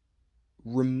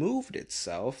 removed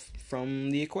itself from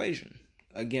the equation.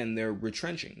 Again, they're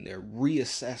retrenching. They're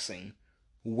reassessing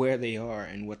where they are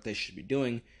and what they should be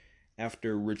doing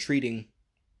after retreating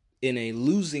in a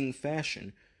losing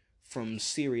fashion from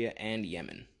Syria and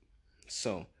Yemen.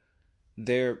 So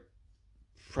they're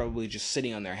probably just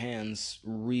sitting on their hands,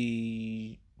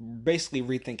 basically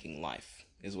rethinking life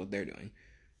is what they're doing.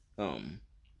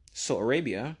 So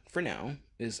Arabia, for now,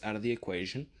 is out of the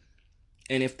equation.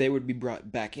 And if they would be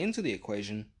brought back into the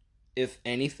equation, if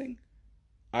anything,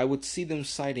 I would see them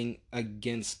siding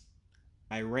against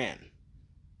Iran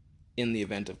in the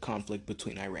event of conflict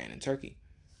between Iran and Turkey.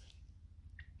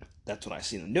 That's what I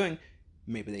see them doing.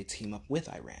 Maybe they team up with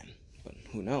Iran, but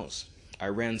who knows?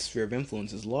 Iran's sphere of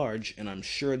influence is large, and I'm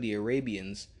sure the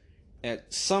Arabians,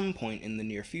 at some point in the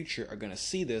near future, are going to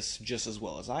see this just as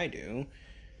well as I do,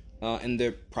 and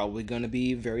they're probably going to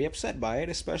be very upset by it,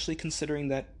 especially considering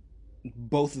that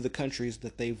both of the countries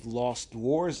that they've lost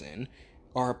wars in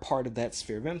are a part of that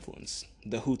sphere of influence.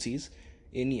 The Houthis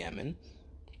in Yemen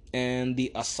and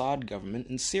the Assad government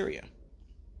in Syria.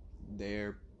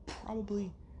 They're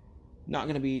probably not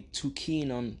going to be too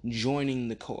keen on joining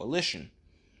the coalition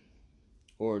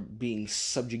or being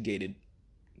subjugated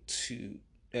to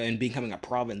and becoming a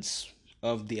province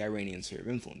of the Iranian sphere of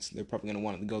influence. They're probably going to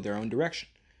want to go their own direction.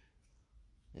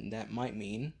 And that might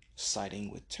mean siding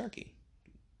with Turkey,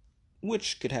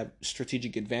 which could have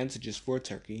strategic advantages for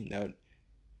Turkey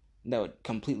that would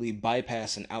completely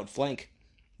bypass and outflank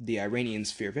the Iranian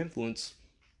sphere of influence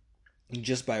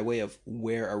just by way of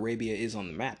where Arabia is on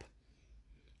the map.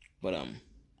 But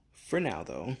for now,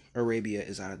 though, Arabia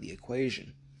is out of the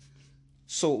equation.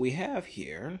 So what we have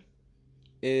here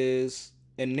is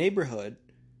a neighborhood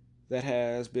that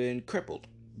has been crippled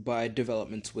by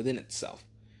developments within itself.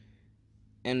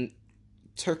 And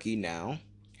Turkey now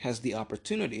has the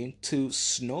opportunity to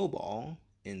snowball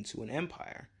into an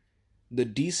empire. The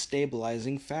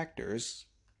destabilizing factors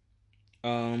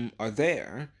are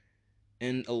there,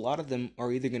 and a lot of them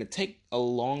are either going to take a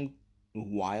long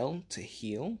while to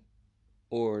heal,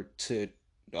 or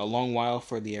a long while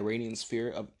for the Iranian sphere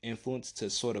of influence to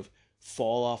sort of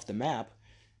fall off the map.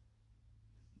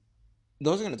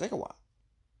 Those are going to take a while.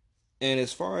 And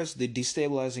as far as the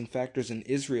destabilizing factors in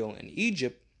Israel and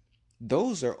Egypt,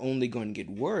 those are only going to get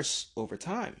worse over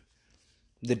time.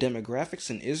 The demographics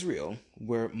in Israel,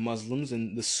 where Muslims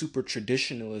and the super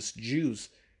traditionalist Jews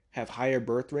have higher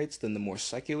birth rates than the more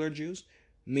secular Jews,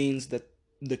 means that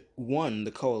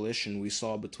the coalition we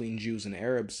saw between Jews and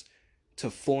Arabs to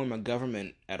form a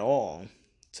government at all,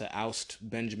 to oust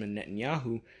Benjamin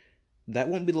Netanyahu, that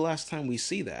won't be the last time we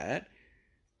see that.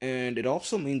 And it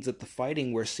also means that the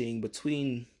fighting we're seeing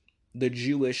between the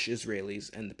Jewish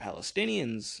Israelis and the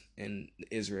Palestinians in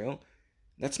Israel,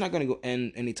 that's not going to go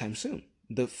end anytime soon.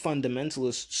 The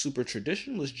fundamentalist, super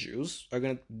traditionalist Jews are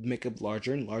going to make up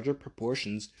larger and larger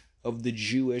proportions of the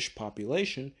Jewish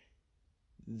population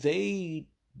they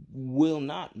will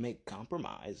not make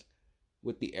compromise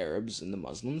with the Arabs and the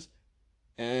Muslims,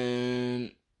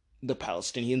 and the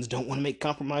Palestinians don't want to make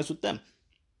compromise with them.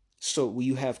 So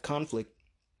you have conflict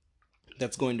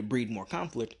that's going to breed more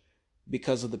conflict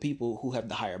because of the people who have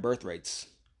the higher birth rates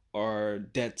are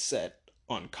dead set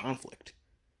on conflict.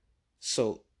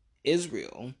 So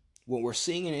Israel, what we're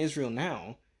seeing in Israel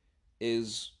now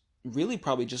is really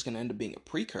probably just going to end up being a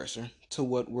precursor to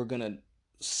what we're going to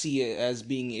see as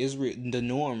being Israel, the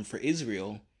norm for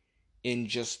Israel in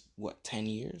just what, 10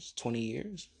 years, 20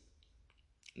 years.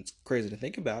 It's crazy to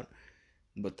think about,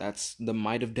 but that's the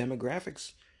might of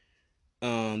demographics.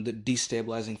 The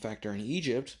destabilizing factor in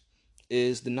Egypt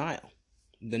is the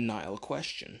Nile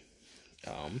question.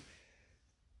 Um,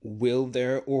 will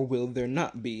there or will there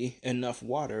not be enough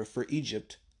water for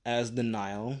Egypt as the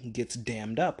Nile gets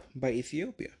dammed up by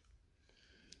Ethiopia?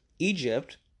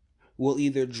 Egypt will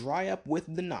either dry up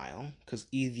with the Nile, because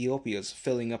Ethiopia is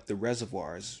filling up the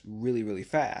reservoirs really, really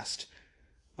fast,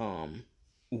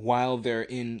 while they're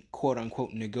in quote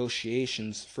unquote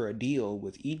negotiations for a deal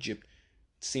with Egypt.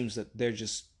 It seems that they're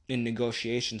just in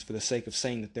negotiations for the sake of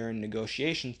saying that they're in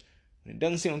negotiations. It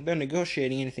doesn't seem like they're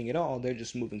negotiating anything at all. They're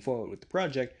just moving forward with the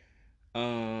project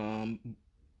while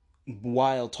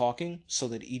talking so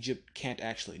that Egypt can't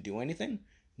actually do anything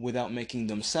without making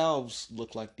themselves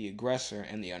look like the aggressor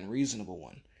and the unreasonable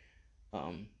one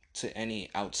to any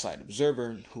outside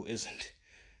observer who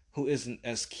isn't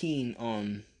as keen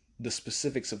on the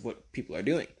specifics of what people are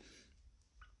doing.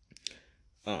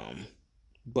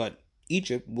 But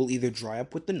Egypt will either dry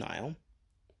up with the Nile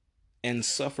and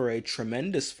suffer a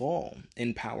tremendous fall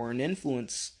in power and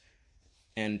influence,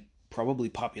 and probably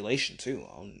population too,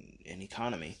 and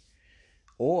economy,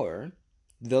 or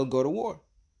they'll go to war.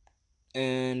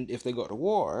 And if they go to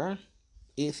war,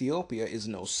 Ethiopia is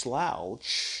no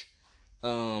slouch.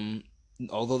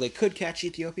 Although they could catch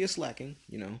Ethiopia slacking,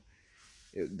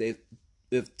 they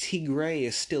if Tigray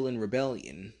is still in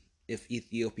rebellion, if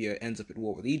Ethiopia ends up at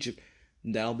war with Egypt,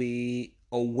 that'll be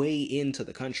a way into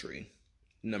the country,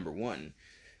 number one.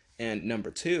 And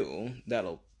number two,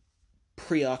 that'll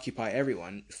preoccupy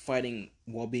everyone fighting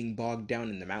while being bogged down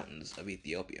in the mountains of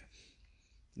Ethiopia.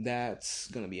 That's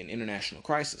going to be an international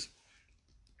crisis.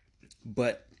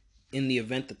 But in the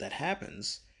event that that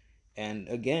happens, and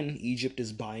again, Egypt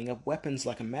is buying up weapons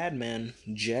like a madman,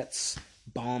 jets,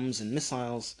 bombs, and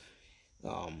missiles,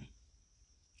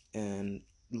 and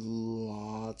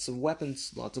lots of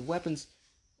weapons.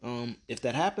 If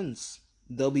that happens,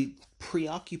 they'll be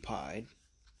preoccupied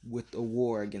with a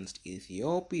war against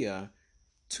Ethiopia,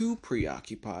 too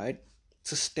preoccupied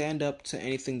to stand up to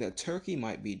anything that Turkey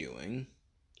might be doing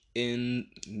in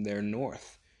their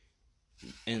north.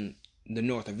 And the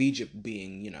north of Egypt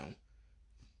being,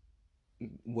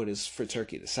 what is for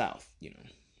Turkey the south,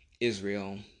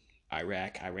 Israel,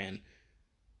 Iraq, Iran,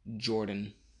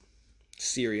 Jordan,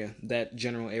 Syria, that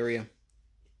general area.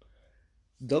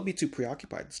 They'll be too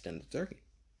preoccupied to stand with Turkey.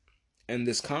 And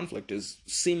this conflict is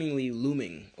seemingly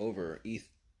looming over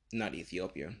not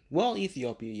Ethiopia. Well,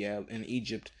 Ethiopia, yeah, and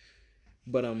Egypt.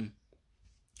 But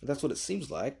that's what it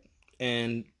seems like.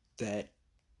 And that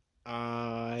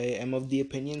I am of the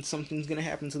opinion something's going to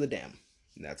happen to the dam.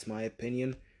 That's my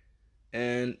opinion.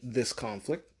 And this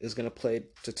conflict is going to play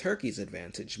to Turkey's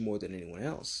advantage more than anyone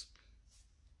else.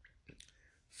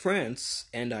 France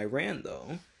and Iran,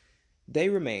 though, they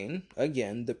remain,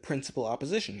 again, the principal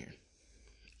opposition here.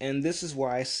 And this is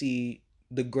where I see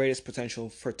the greatest potential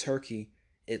for Turkey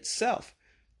itself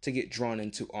to get drawn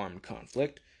into armed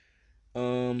conflict.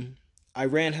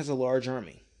 Iran has a large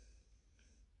army,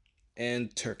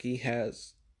 and Turkey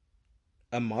has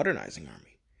a modernizing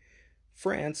army.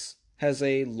 France has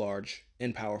a large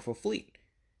and powerful fleet.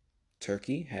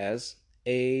 Turkey has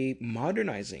a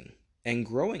modernizing and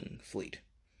growing fleet.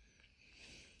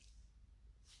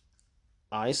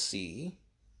 I see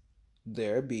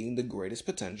there being the greatest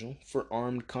potential for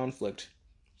armed conflict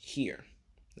here.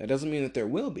 That doesn't mean that there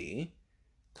will be,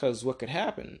 because what could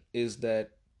happen is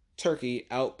that Turkey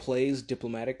outplays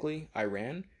diplomatically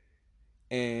Iran,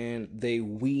 and they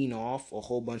wean off a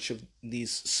whole bunch of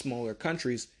these smaller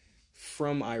countries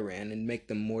from Iran and make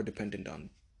them more dependent on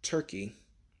Turkey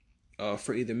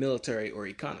for either military or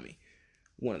economy,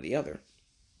 one or the other.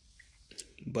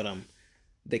 But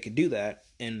they could do that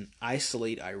and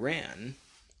isolate Iran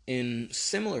in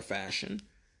similar fashion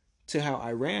to how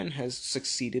Iran has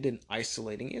succeeded in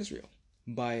isolating Israel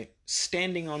by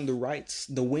standing on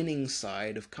the winning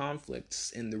side of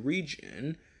conflicts in the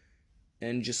region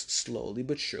and just slowly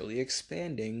but surely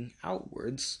expanding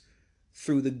outwards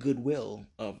through the goodwill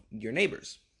of your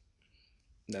neighbors.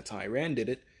 That's how Iran did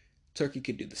it Turkey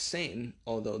could do the same,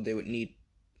 although they would need,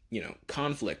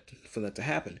 conflict for that to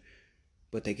happen.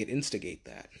 But they could instigate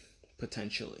that,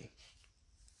 potentially.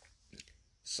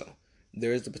 So,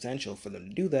 there is the potential for them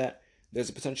to do that. There's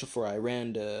a potential for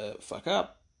Iran to fuck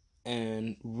up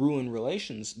and ruin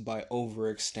relations by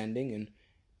overextending and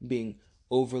being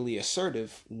overly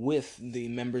assertive with the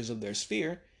members of their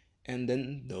sphere, and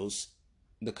then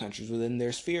the countries within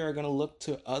their sphere are going to look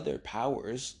to other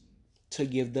powers to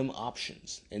give them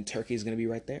options, and Turkey is going to be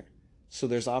right there. So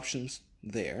there's options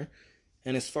there.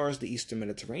 And as far as the Eastern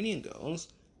Mediterranean goes,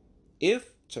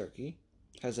 if Turkey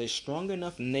has a strong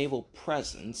enough naval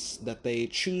presence that they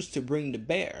choose to bring to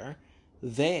bear,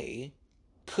 they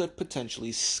could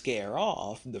potentially scare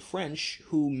off the French,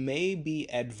 who may be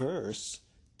adverse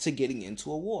to getting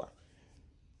into a war.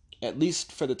 At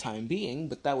least for the time being,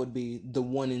 but that would be the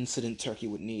one incident Turkey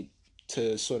would need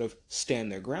to sort of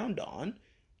stand their ground on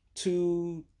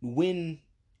to win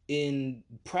in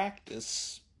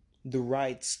practice the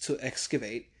rights to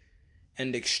excavate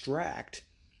and extract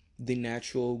the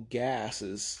natural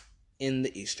gases in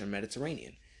the Eastern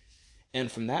Mediterranean.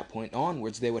 And from that point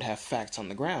onwards, they would have facts on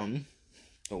the ground,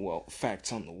 well,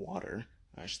 facts on the water,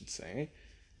 I should say,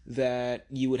 that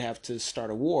you would have to start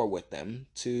a war with them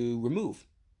to remove.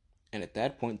 And at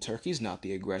that point, Turkey's not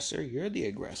the aggressor, you're the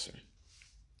aggressor.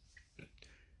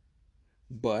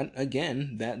 But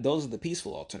again, those are the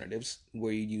peaceful alternatives,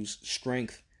 where you use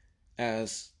strength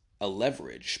as a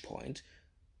leverage point.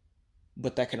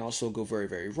 But that can also go very,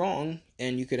 very wrong,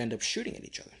 and you could end up shooting at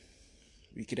each other.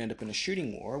 You could end up in a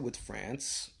shooting war with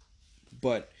France,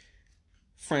 but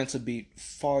France would be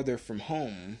farther from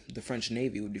home. The French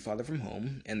Navy would be farther from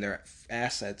home, and their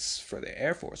assets for their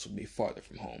Air Force would be farther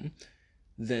from home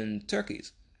than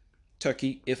Turkey's.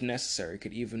 Turkey, if necessary,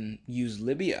 could even use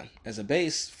Libya as a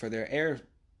base for their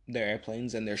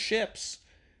airplanes and their ships,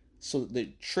 so that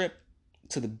the trip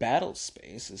to the battle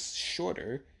space is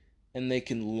shorter, and they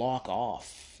can lock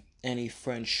off any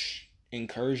French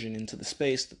incursion into the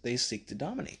space that they seek to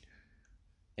dominate.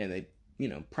 And they,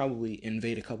 probably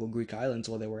invade a couple Greek islands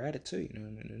while they were at it too.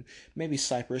 Maybe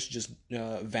Cyprus just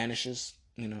vanishes,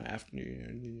 after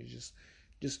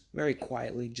just very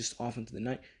quietly, just off into the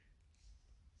night.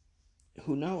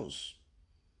 Who knows?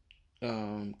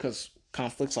 Because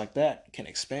conflicts like that can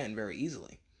expand very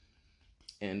easily.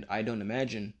 And I don't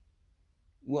imagine,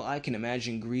 well, I can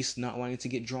imagine Greece not wanting to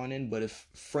get drawn in, but if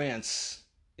France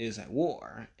is at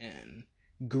war and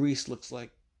Greece looks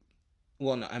like,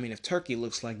 well, no, I mean, if Turkey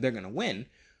looks like they're going to win,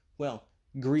 well,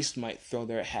 Greece might throw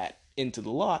their hat into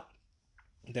the lot,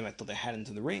 they might throw their hat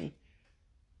into the ring,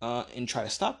 and try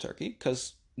to stop Turkey,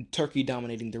 because Turkey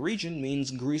dominating the region means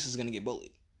Greece is going to get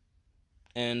bullied.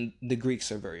 And the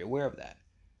Greeks are very aware of that.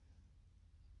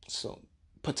 So,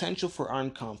 potential for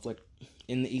armed conflict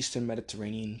in the Eastern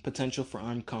Mediterranean, potential for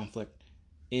armed conflict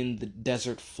in the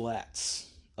desert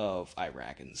flats of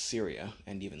Iraq and Syria,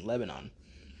 and even Lebanon.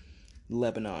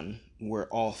 Lebanon, where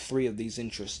all three of these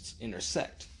interests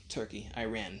intersect: Turkey,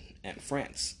 Iran, and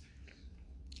France.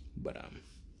 But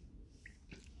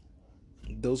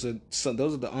those are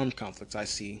the armed conflicts I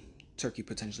see Turkey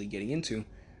potentially getting into.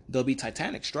 They'll be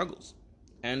titanic struggles,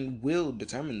 and will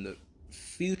determine the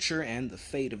future and the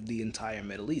fate of the entire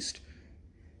Middle East.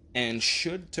 And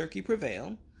should Turkey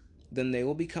prevail, then they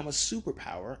will become a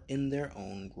superpower in their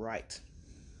own right.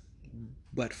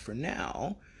 But for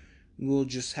now, we'll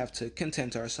just have to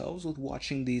content ourselves with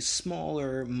watching these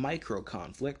smaller micro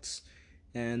conflicts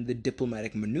and the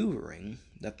diplomatic maneuvering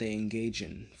that they engage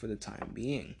in for the time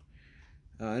being.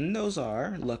 And those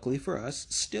are, luckily for us,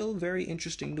 still very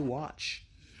interesting to watch.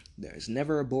 There's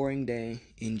never a boring day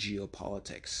in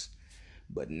geopolitics.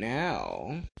 But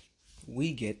now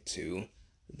we get to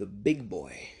the big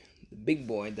boy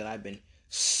that I've been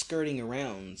skirting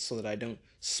around so that I don't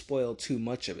spoil too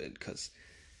much of it, because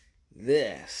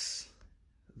this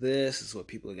is what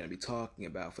people are going to be talking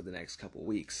about for the next couple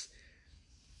weeks.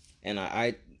 And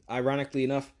I ironically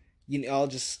enough, I'll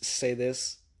just say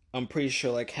this: I'm pretty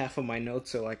sure like half of my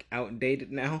notes are like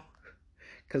outdated now,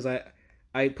 because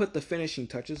I put the finishing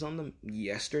touches on them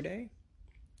yesterday,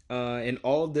 and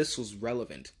all of this was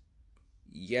relevant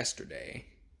yesterday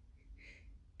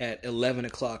at 11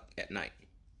 o'clock at night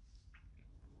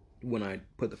when I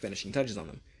put the finishing touches on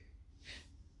them.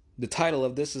 The title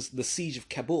of this is The Siege of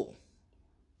Kabul.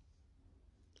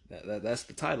 That's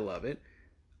the title of it.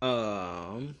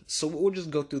 So we'll just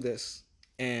go through this,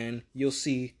 and you'll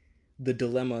see the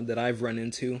dilemma that I've run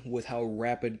into with how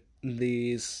rapid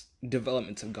these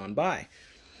developments have gone by.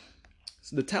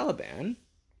 So the Taliban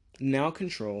now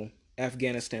control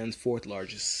Afghanistan's fourth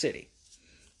largest city.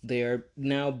 They are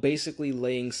now basically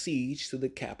laying siege to the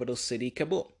capital city,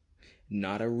 Kabul.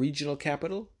 not a regional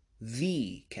capital,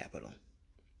 the capital.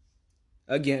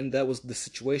 Again, that was the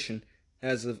situation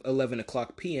as of 11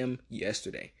 o'clock p.m.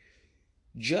 yesterday.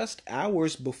 Just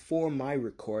hours before my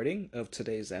recording of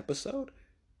today's episode,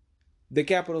 the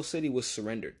capital city was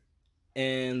surrendered,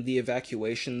 and the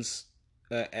evacuations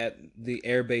at the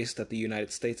airbase that the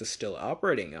United States is still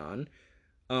operating on,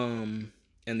 and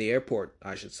the airport,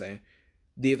 I should say,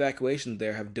 the evacuations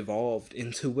there have devolved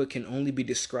into what can only be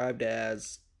described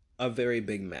as a very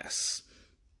big mess.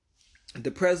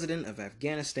 The president of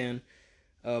Afghanistan,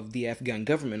 of the Afghan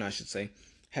government, I should say,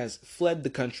 has fled the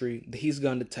country. He's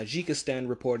gone to Tajikistan,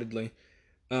 reportedly.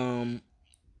 And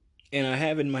I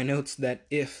have in my notes that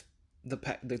if the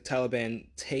Taliban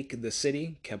take the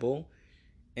city, Kabul,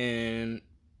 and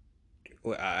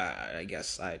well, I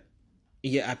guess I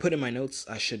put in my notes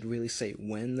I should really say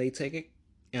when they take it,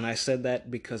 and I said that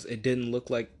because it didn't look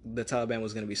like the Taliban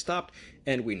was going to be stopped,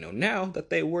 and we know now that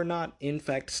they were not in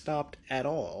fact stopped at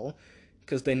all,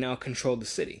 because they now control the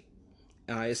city.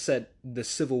 I said the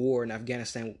civil war in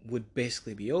Afghanistan would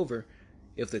basically be over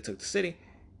if they took the city,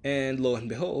 and lo and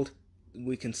behold,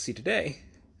 we can see today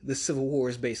the civil war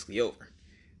is basically over.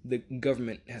 The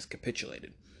government has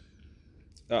capitulated.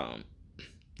 The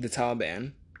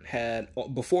Taliban had,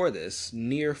 before this,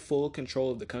 near full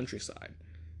control of the countryside.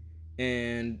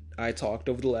 And I talked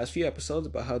over the last few episodes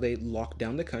about how they locked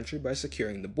down the country by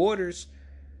securing the borders.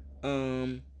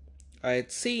 I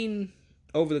had seen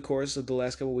over the course of the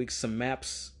last couple of weeks some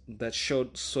maps that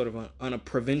showed sort of on a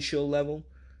provincial level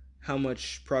how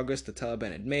much progress the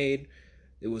Taliban had made.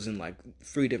 It was in like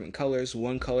 3 different colors.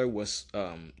 One color was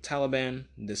Taliban.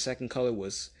 The second color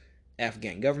was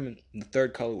Afghan government. The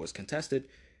third color was contested.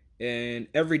 And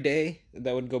every day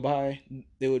that would go by,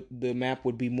 the map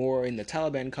would be more in the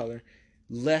Taliban color,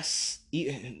 less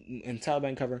in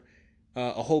Taliban cover.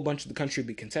 A whole bunch of the country would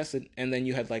be contested, and then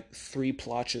you had like three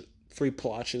plotches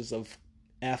of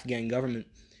Afghan government.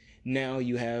 Now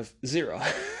you have 0.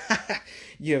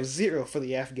 You have 0 for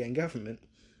the Afghan government.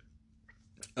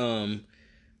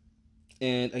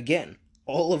 And again,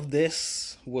 all of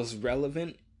this was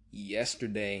relevant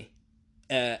yesterday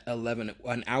at 11,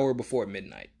 an hour before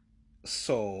midnight.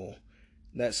 So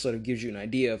that sort of gives you an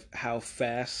idea of how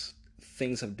fast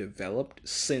things have developed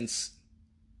since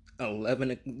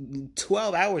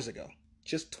 12 hours ago.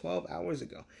 Just 12 hours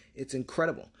ago. It's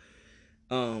incredible.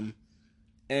 And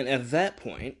at that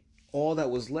point, all that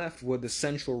was left were the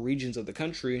central regions of the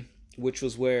country, which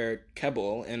was where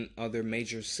Kabul and other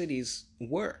major cities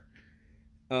were.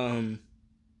 And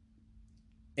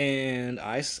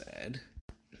I said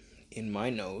in my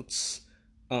notes,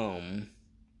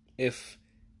 if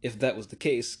that was the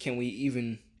case, can we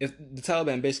even, if the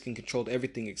Taliban basically controlled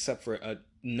everything except for a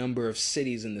number of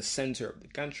cities in the center of the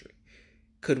country,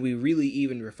 could we really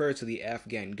even refer to the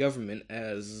Afghan government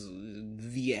as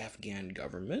the Afghan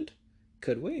government?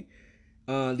 Could we?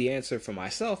 The answer for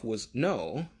myself was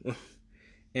no.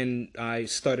 And I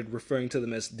started referring to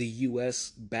them as the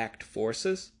US-backed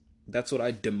forces. That's what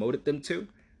I demoted them to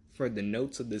for the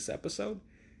notes of this episode.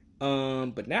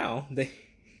 But now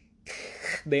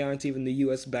they aren't even the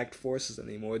US-backed forces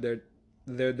anymore. They're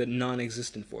the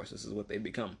non-existent forces is what they've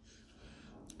become.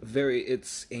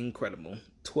 It's incredible.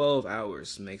 12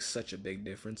 hours makes such a big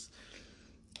difference.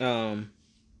 The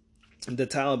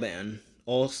Taliban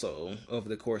also, over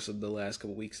the course of the last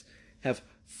couple weeks, have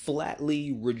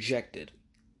flatly rejected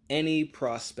any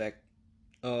prospect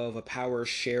of a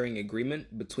power-sharing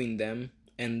agreement between them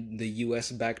and the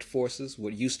US-backed forces,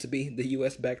 what used to be the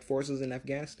US-backed forces in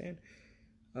Afghanistan.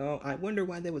 I wonder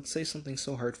why they would say something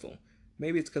so hurtful.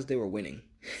 Maybe it's because they were winning.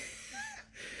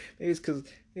 Maybe it's because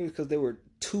they were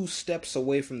 2 steps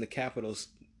away from the Capitol's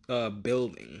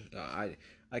building.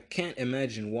 I can't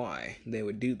imagine why they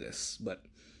would do this, but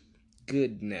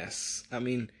goodness. I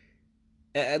mean,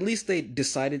 at least they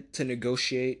decided to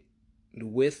negotiate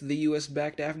with the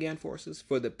US-backed Afghan forces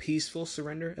for the peaceful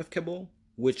surrender of Kabul,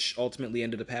 which ultimately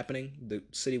ended up happening. The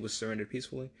city was surrendered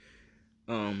peacefully,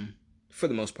 for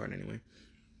the most part anyway.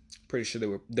 Pretty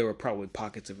sure there were probably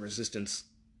pockets of resistance,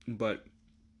 but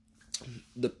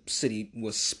the city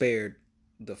was spared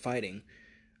the fighting.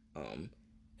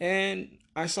 And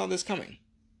I saw this coming.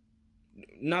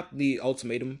 Not the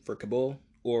ultimatum for Kabul,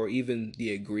 or even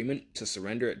the agreement to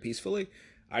surrender it peacefully.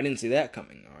 I didn't see that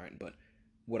coming, alright, but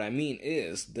what I mean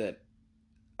is that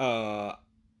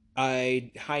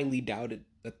I highly doubted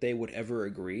that they would ever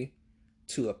agree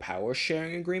to a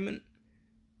power-sharing agreement.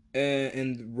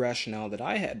 And the rationale that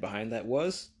I had behind that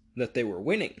was that they were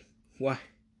winning. Why?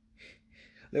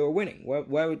 They were winning.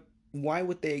 Why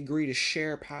would they agree to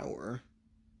share power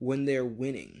when they're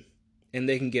winning? and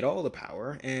they can get all the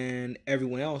power, and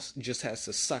everyone else just has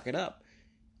to suck it up.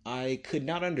 I could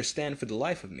not understand for the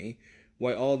life of me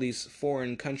why all these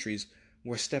foreign countries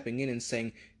were stepping in and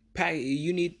saying,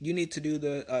 you need to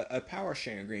do a power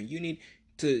sharing agreement. You need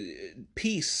to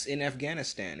peace in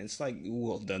Afghanistan. It's like,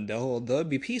 well, there'll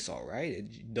be peace, all right.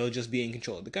 They'll just be in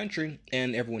control of the country,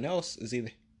 and everyone else is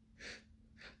either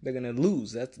they're gonna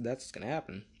lose. That's gonna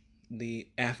happen. The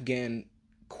Afghan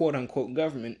quote unquote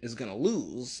government is gonna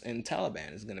lose, and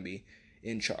Taliban is gonna be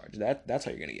in charge. That's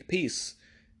how you're gonna get peace.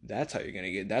 That's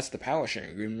the power sharing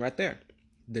agreement right there.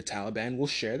 The Taliban will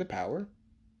share the power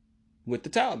with the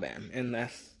Taliban, and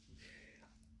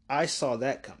I saw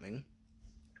that coming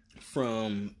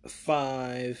from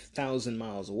 5,000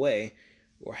 miles away,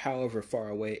 or however far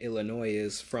away Illinois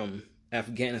is from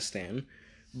Afghanistan.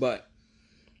 But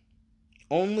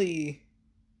only,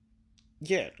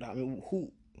 yeah, I mean,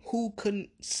 who couldn't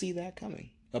see that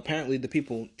coming? Apparently the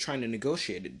people trying to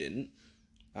negotiate it didn't.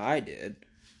 I did.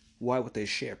 Why would they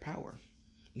share power?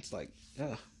 It's like,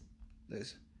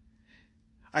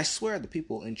 I swear the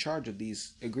people in charge of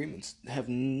these agreements have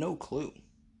no clue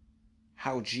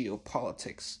how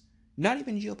geopolitics, not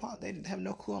even geopolitics, they have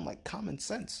no clue on like common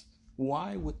sense.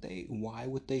 Why would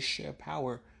they share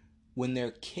power when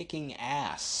they're kicking the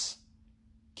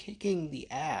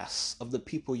ass of the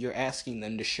people you're asking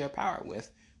them to share power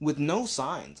with no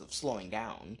signs of slowing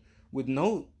down, with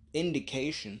no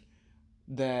indication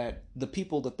that the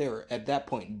people that they're at that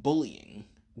point bullying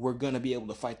were going to be able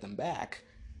to fight them back?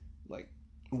 Like,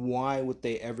 why would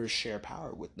they ever share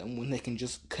power with them when they can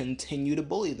just continue to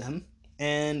bully them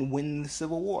and win the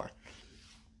Civil War?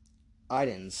 I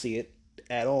didn't see it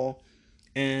at all,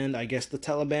 and I guess the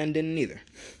Taliban didn't either.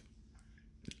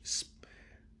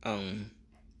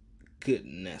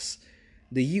 Goodness.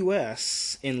 The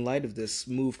U.S., in light of this,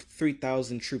 moved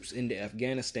 3,000 troops into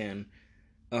Afghanistan,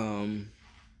 and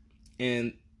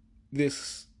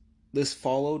this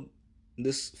followed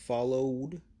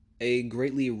a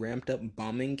greatly ramped up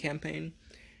bombing campaign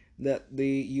that the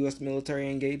U.S. military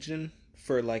engaged in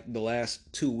for like the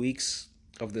last 2 weeks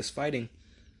of this fighting.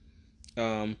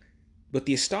 But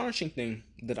the astonishing thing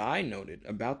that I noted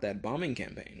about that bombing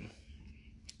campaign,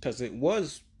 because it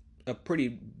was a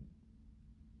pretty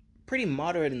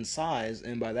moderate in size,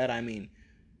 and by that I mean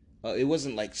it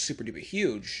wasn't like super duper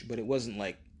huge, but it wasn't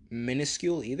like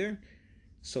minuscule either,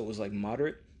 so it was like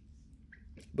moderate.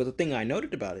 But the thing I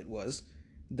noted about it was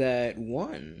that,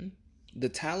 one, the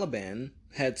Taliban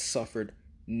had suffered,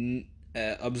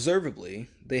 observably,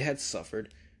 they had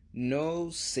suffered no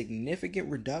significant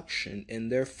reduction in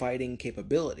their fighting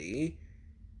capability,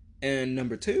 and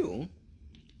number two,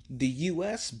 the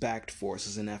U.S.-backed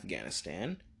forces in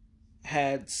Afghanistan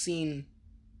had seen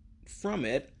from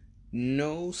it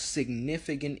no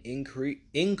significant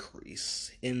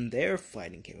increase in their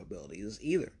fighting capabilities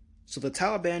either. So the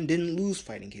Taliban didn't lose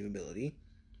fighting capability,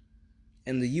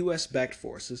 and the U.S.-backed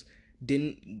forces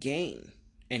didn't gain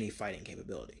any fighting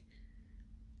capability.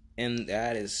 And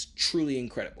that is truly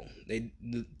incredible. The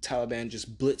Taliban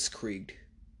just blitzkrieged.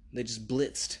 They just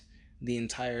blitzed the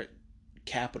entire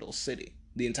capital city,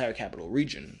 the entire capital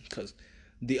region, because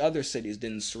the other cities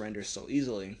didn't surrender so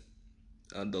easily,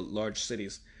 the large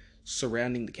cities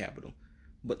surrounding the capital.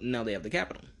 But now they have the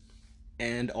capital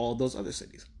and all those other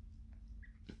cities.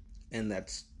 And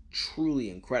that's truly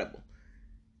incredible.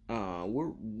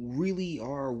 We really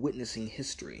are witnessing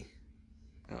history.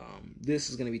 This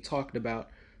is going to be talked about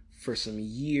for some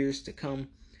years to come.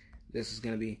 This is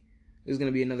going to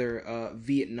be another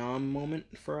Vietnam moment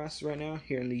for us right now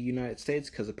here in the United States,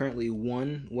 because apparently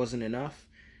one wasn't enough.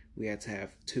 We had to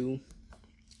have two.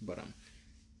 But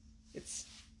it's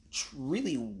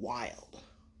really wild.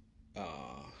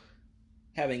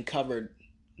 Having covered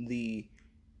the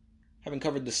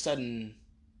sudden,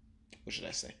 what should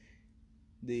I say?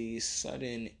 The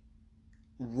sudden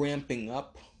ramping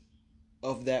up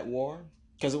of that war,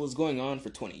 because it was going on for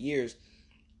 20 years,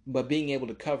 but being able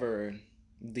to cover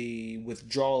the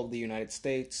withdrawal of the United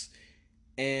States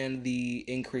and the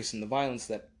increase in the violence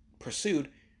that pursued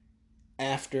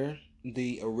after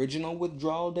the original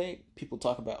withdrawal date. People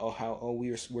talk about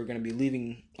we're going to be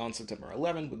leaving on September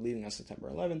 11th. We're leaving on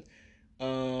September 11th.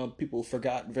 People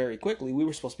forgot very quickly we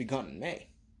were supposed to be gone in May.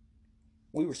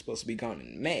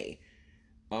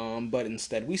 But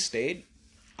instead we stayed.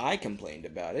 I complained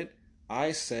about it.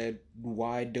 I said,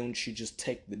 why don't you just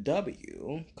take the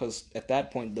W? Because at that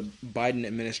point, the Biden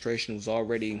administration was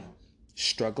already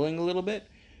struggling a little bit.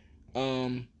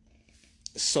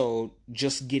 So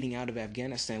just getting out of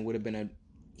Afghanistan would have been a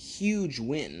huge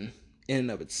win in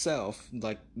and of itself.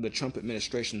 Like, the Trump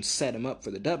administration set him up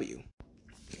for the W.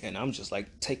 And I'm just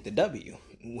like, take the W.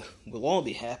 we'll all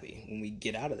be happy when we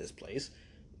get out of this place.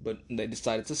 But they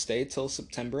decided to stay till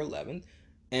September 11th.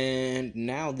 And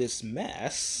now this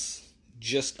mess,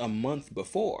 just a month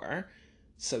before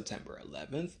September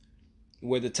 11th,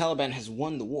 where the Taliban has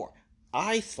won the war.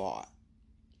 I thought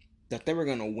that they were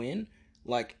going to win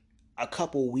like a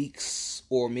couple weeks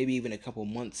or maybe even a couple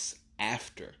months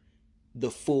after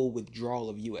the full withdrawal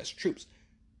of U.S. troops.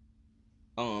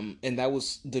 And that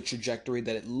was the trajectory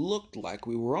that it looked like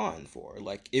we were on for.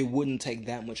 Like, it wouldn't take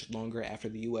that much longer after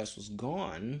the U.S. was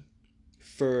gone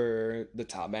for the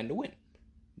Taliban to win.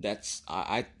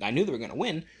 I knew they were going to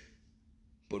win,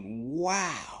 but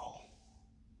wow,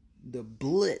 the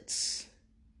blitz,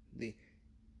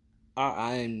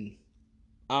 everyone's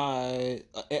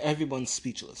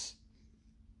speechless.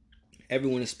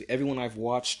 Everyone I've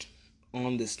watched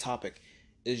on this topic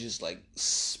is just like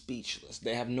speechless.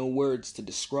 They have no words to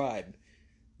describe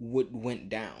what went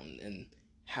down and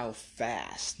how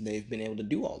fast they've been able to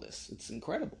do all this. It's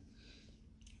incredible.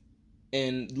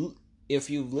 And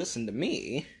if you've listened to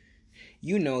me,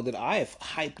 you know that I have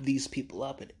hyped these people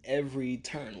up at every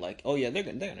turn. Like, oh yeah, they're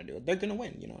gonna do it. They're gonna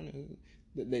win. You know,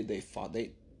 they fought.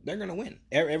 They're gonna win.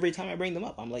 Every time I bring them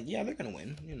up, I'm like, yeah, they're gonna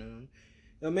win. You know,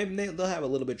 maybe they'll have a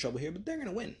little bit of trouble here, but they're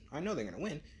gonna win. I know they're gonna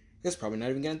win. It's probably not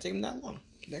even gonna take them that long.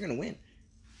 They're gonna win.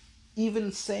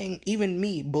 Even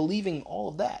me believing all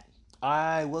of that,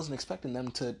 I wasn't expecting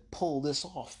them to pull this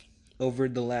off over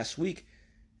the last week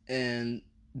and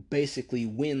basically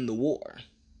win the war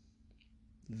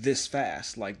this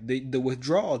fast. Like, the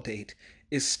withdrawal date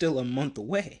is still a month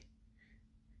away.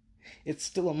 It's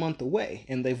still a month away,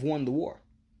 and they've won the war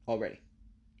already.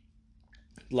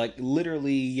 Like,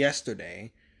 literally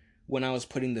yesterday, when I was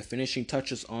putting the finishing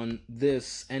touches on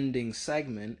this ending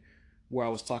segment where I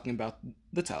was talking about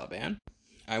the Taliban,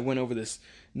 I went over this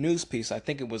news piece. I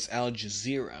think it was Al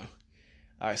Jazeera.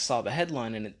 I saw the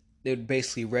headline, and it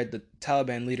basically read the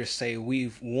Taliban leaders say,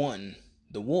 "We've won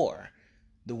the war.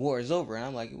 The war is over." And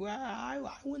I'm like, well, I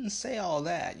wouldn't say all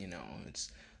that. You know,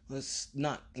 let's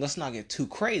not get too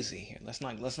crazy here. Let's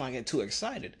not get too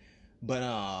excited. But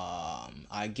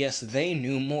I guess they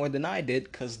knew more than I did,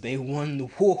 because they won the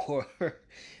war.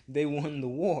 They won the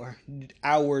war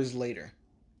hours later.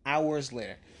 Hours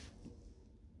later.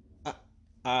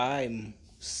 I'm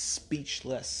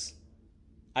speechless.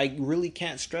 I really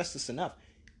can't stress this enough.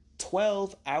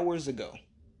 12 hours ago,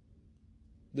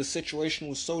 the situation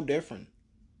was so different.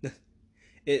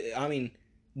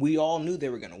 We all knew they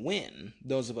were going to win.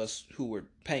 Those of us who were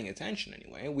paying attention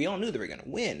anyway. We all knew they were going to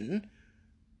win.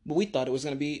 But we thought it was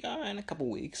going to be in a couple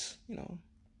weeks, you know.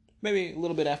 Maybe a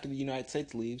little bit after the United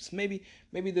States leaves. Maybe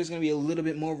there's going to be a little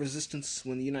bit more resistance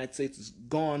when the United States is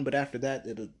gone. But after that,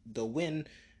 they'll win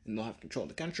and they'll have control of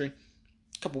the country.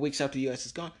 A couple weeks after the U.S.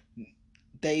 is gone,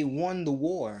 they won the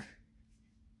war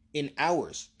in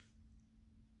hours.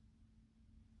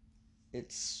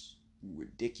 It's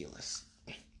ridiculous.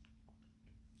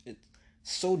 It's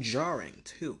so jarring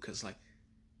too, because like,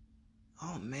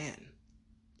 oh man,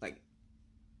 like,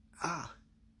 I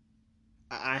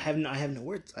have no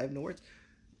words. I have no words.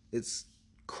 It's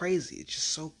crazy. It's just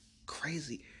so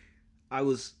crazy. I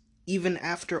was, even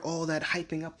after all that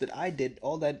hyping up that I did,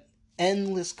 all that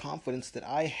endless confidence that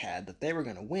I had that they were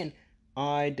gonna win,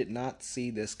 I did not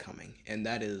see this coming, and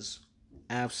that is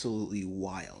absolutely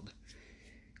wild.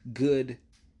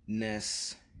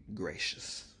 Goodness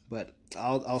gracious. But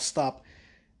I'll stop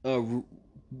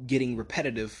getting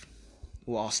repetitive.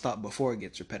 Well, I'll stop before it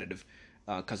gets repetitive,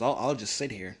 because I'll just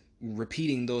sit here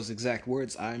repeating those exact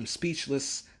words. I'm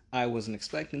speechless. I wasn't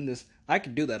expecting this. I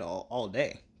could do that all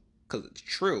day, because it's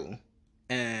true,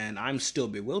 and I'm still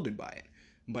bewildered by it.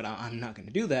 But I'm not going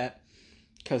to do that,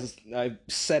 because I've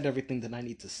said everything that I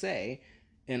need to say,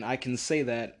 and I can say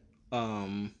that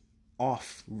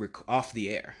off the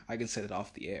air. I can say that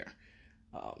off the air.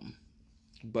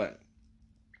 But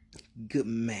good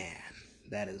man,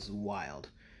 that is wild.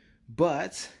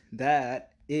 But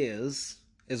that is,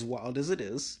 as wild as it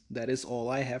is, that is all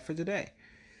I have for today.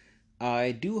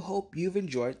 I do hope you've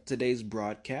enjoyed today's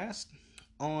broadcast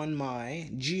on my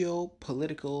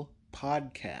geopolitical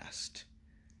podcast.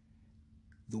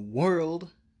 The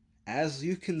world, as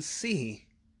you can see,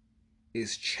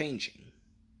 is changing.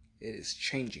 It is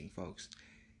changing, folks.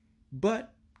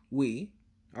 But we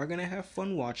are going to have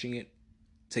fun watching it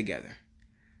together.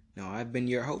 Now, I've been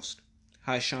your host,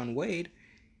 Sean Wade,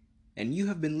 and you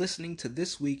have been listening to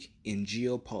This Week in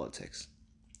Geopolitics.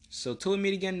 So till we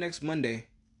meet again next Monday,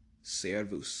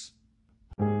 servus.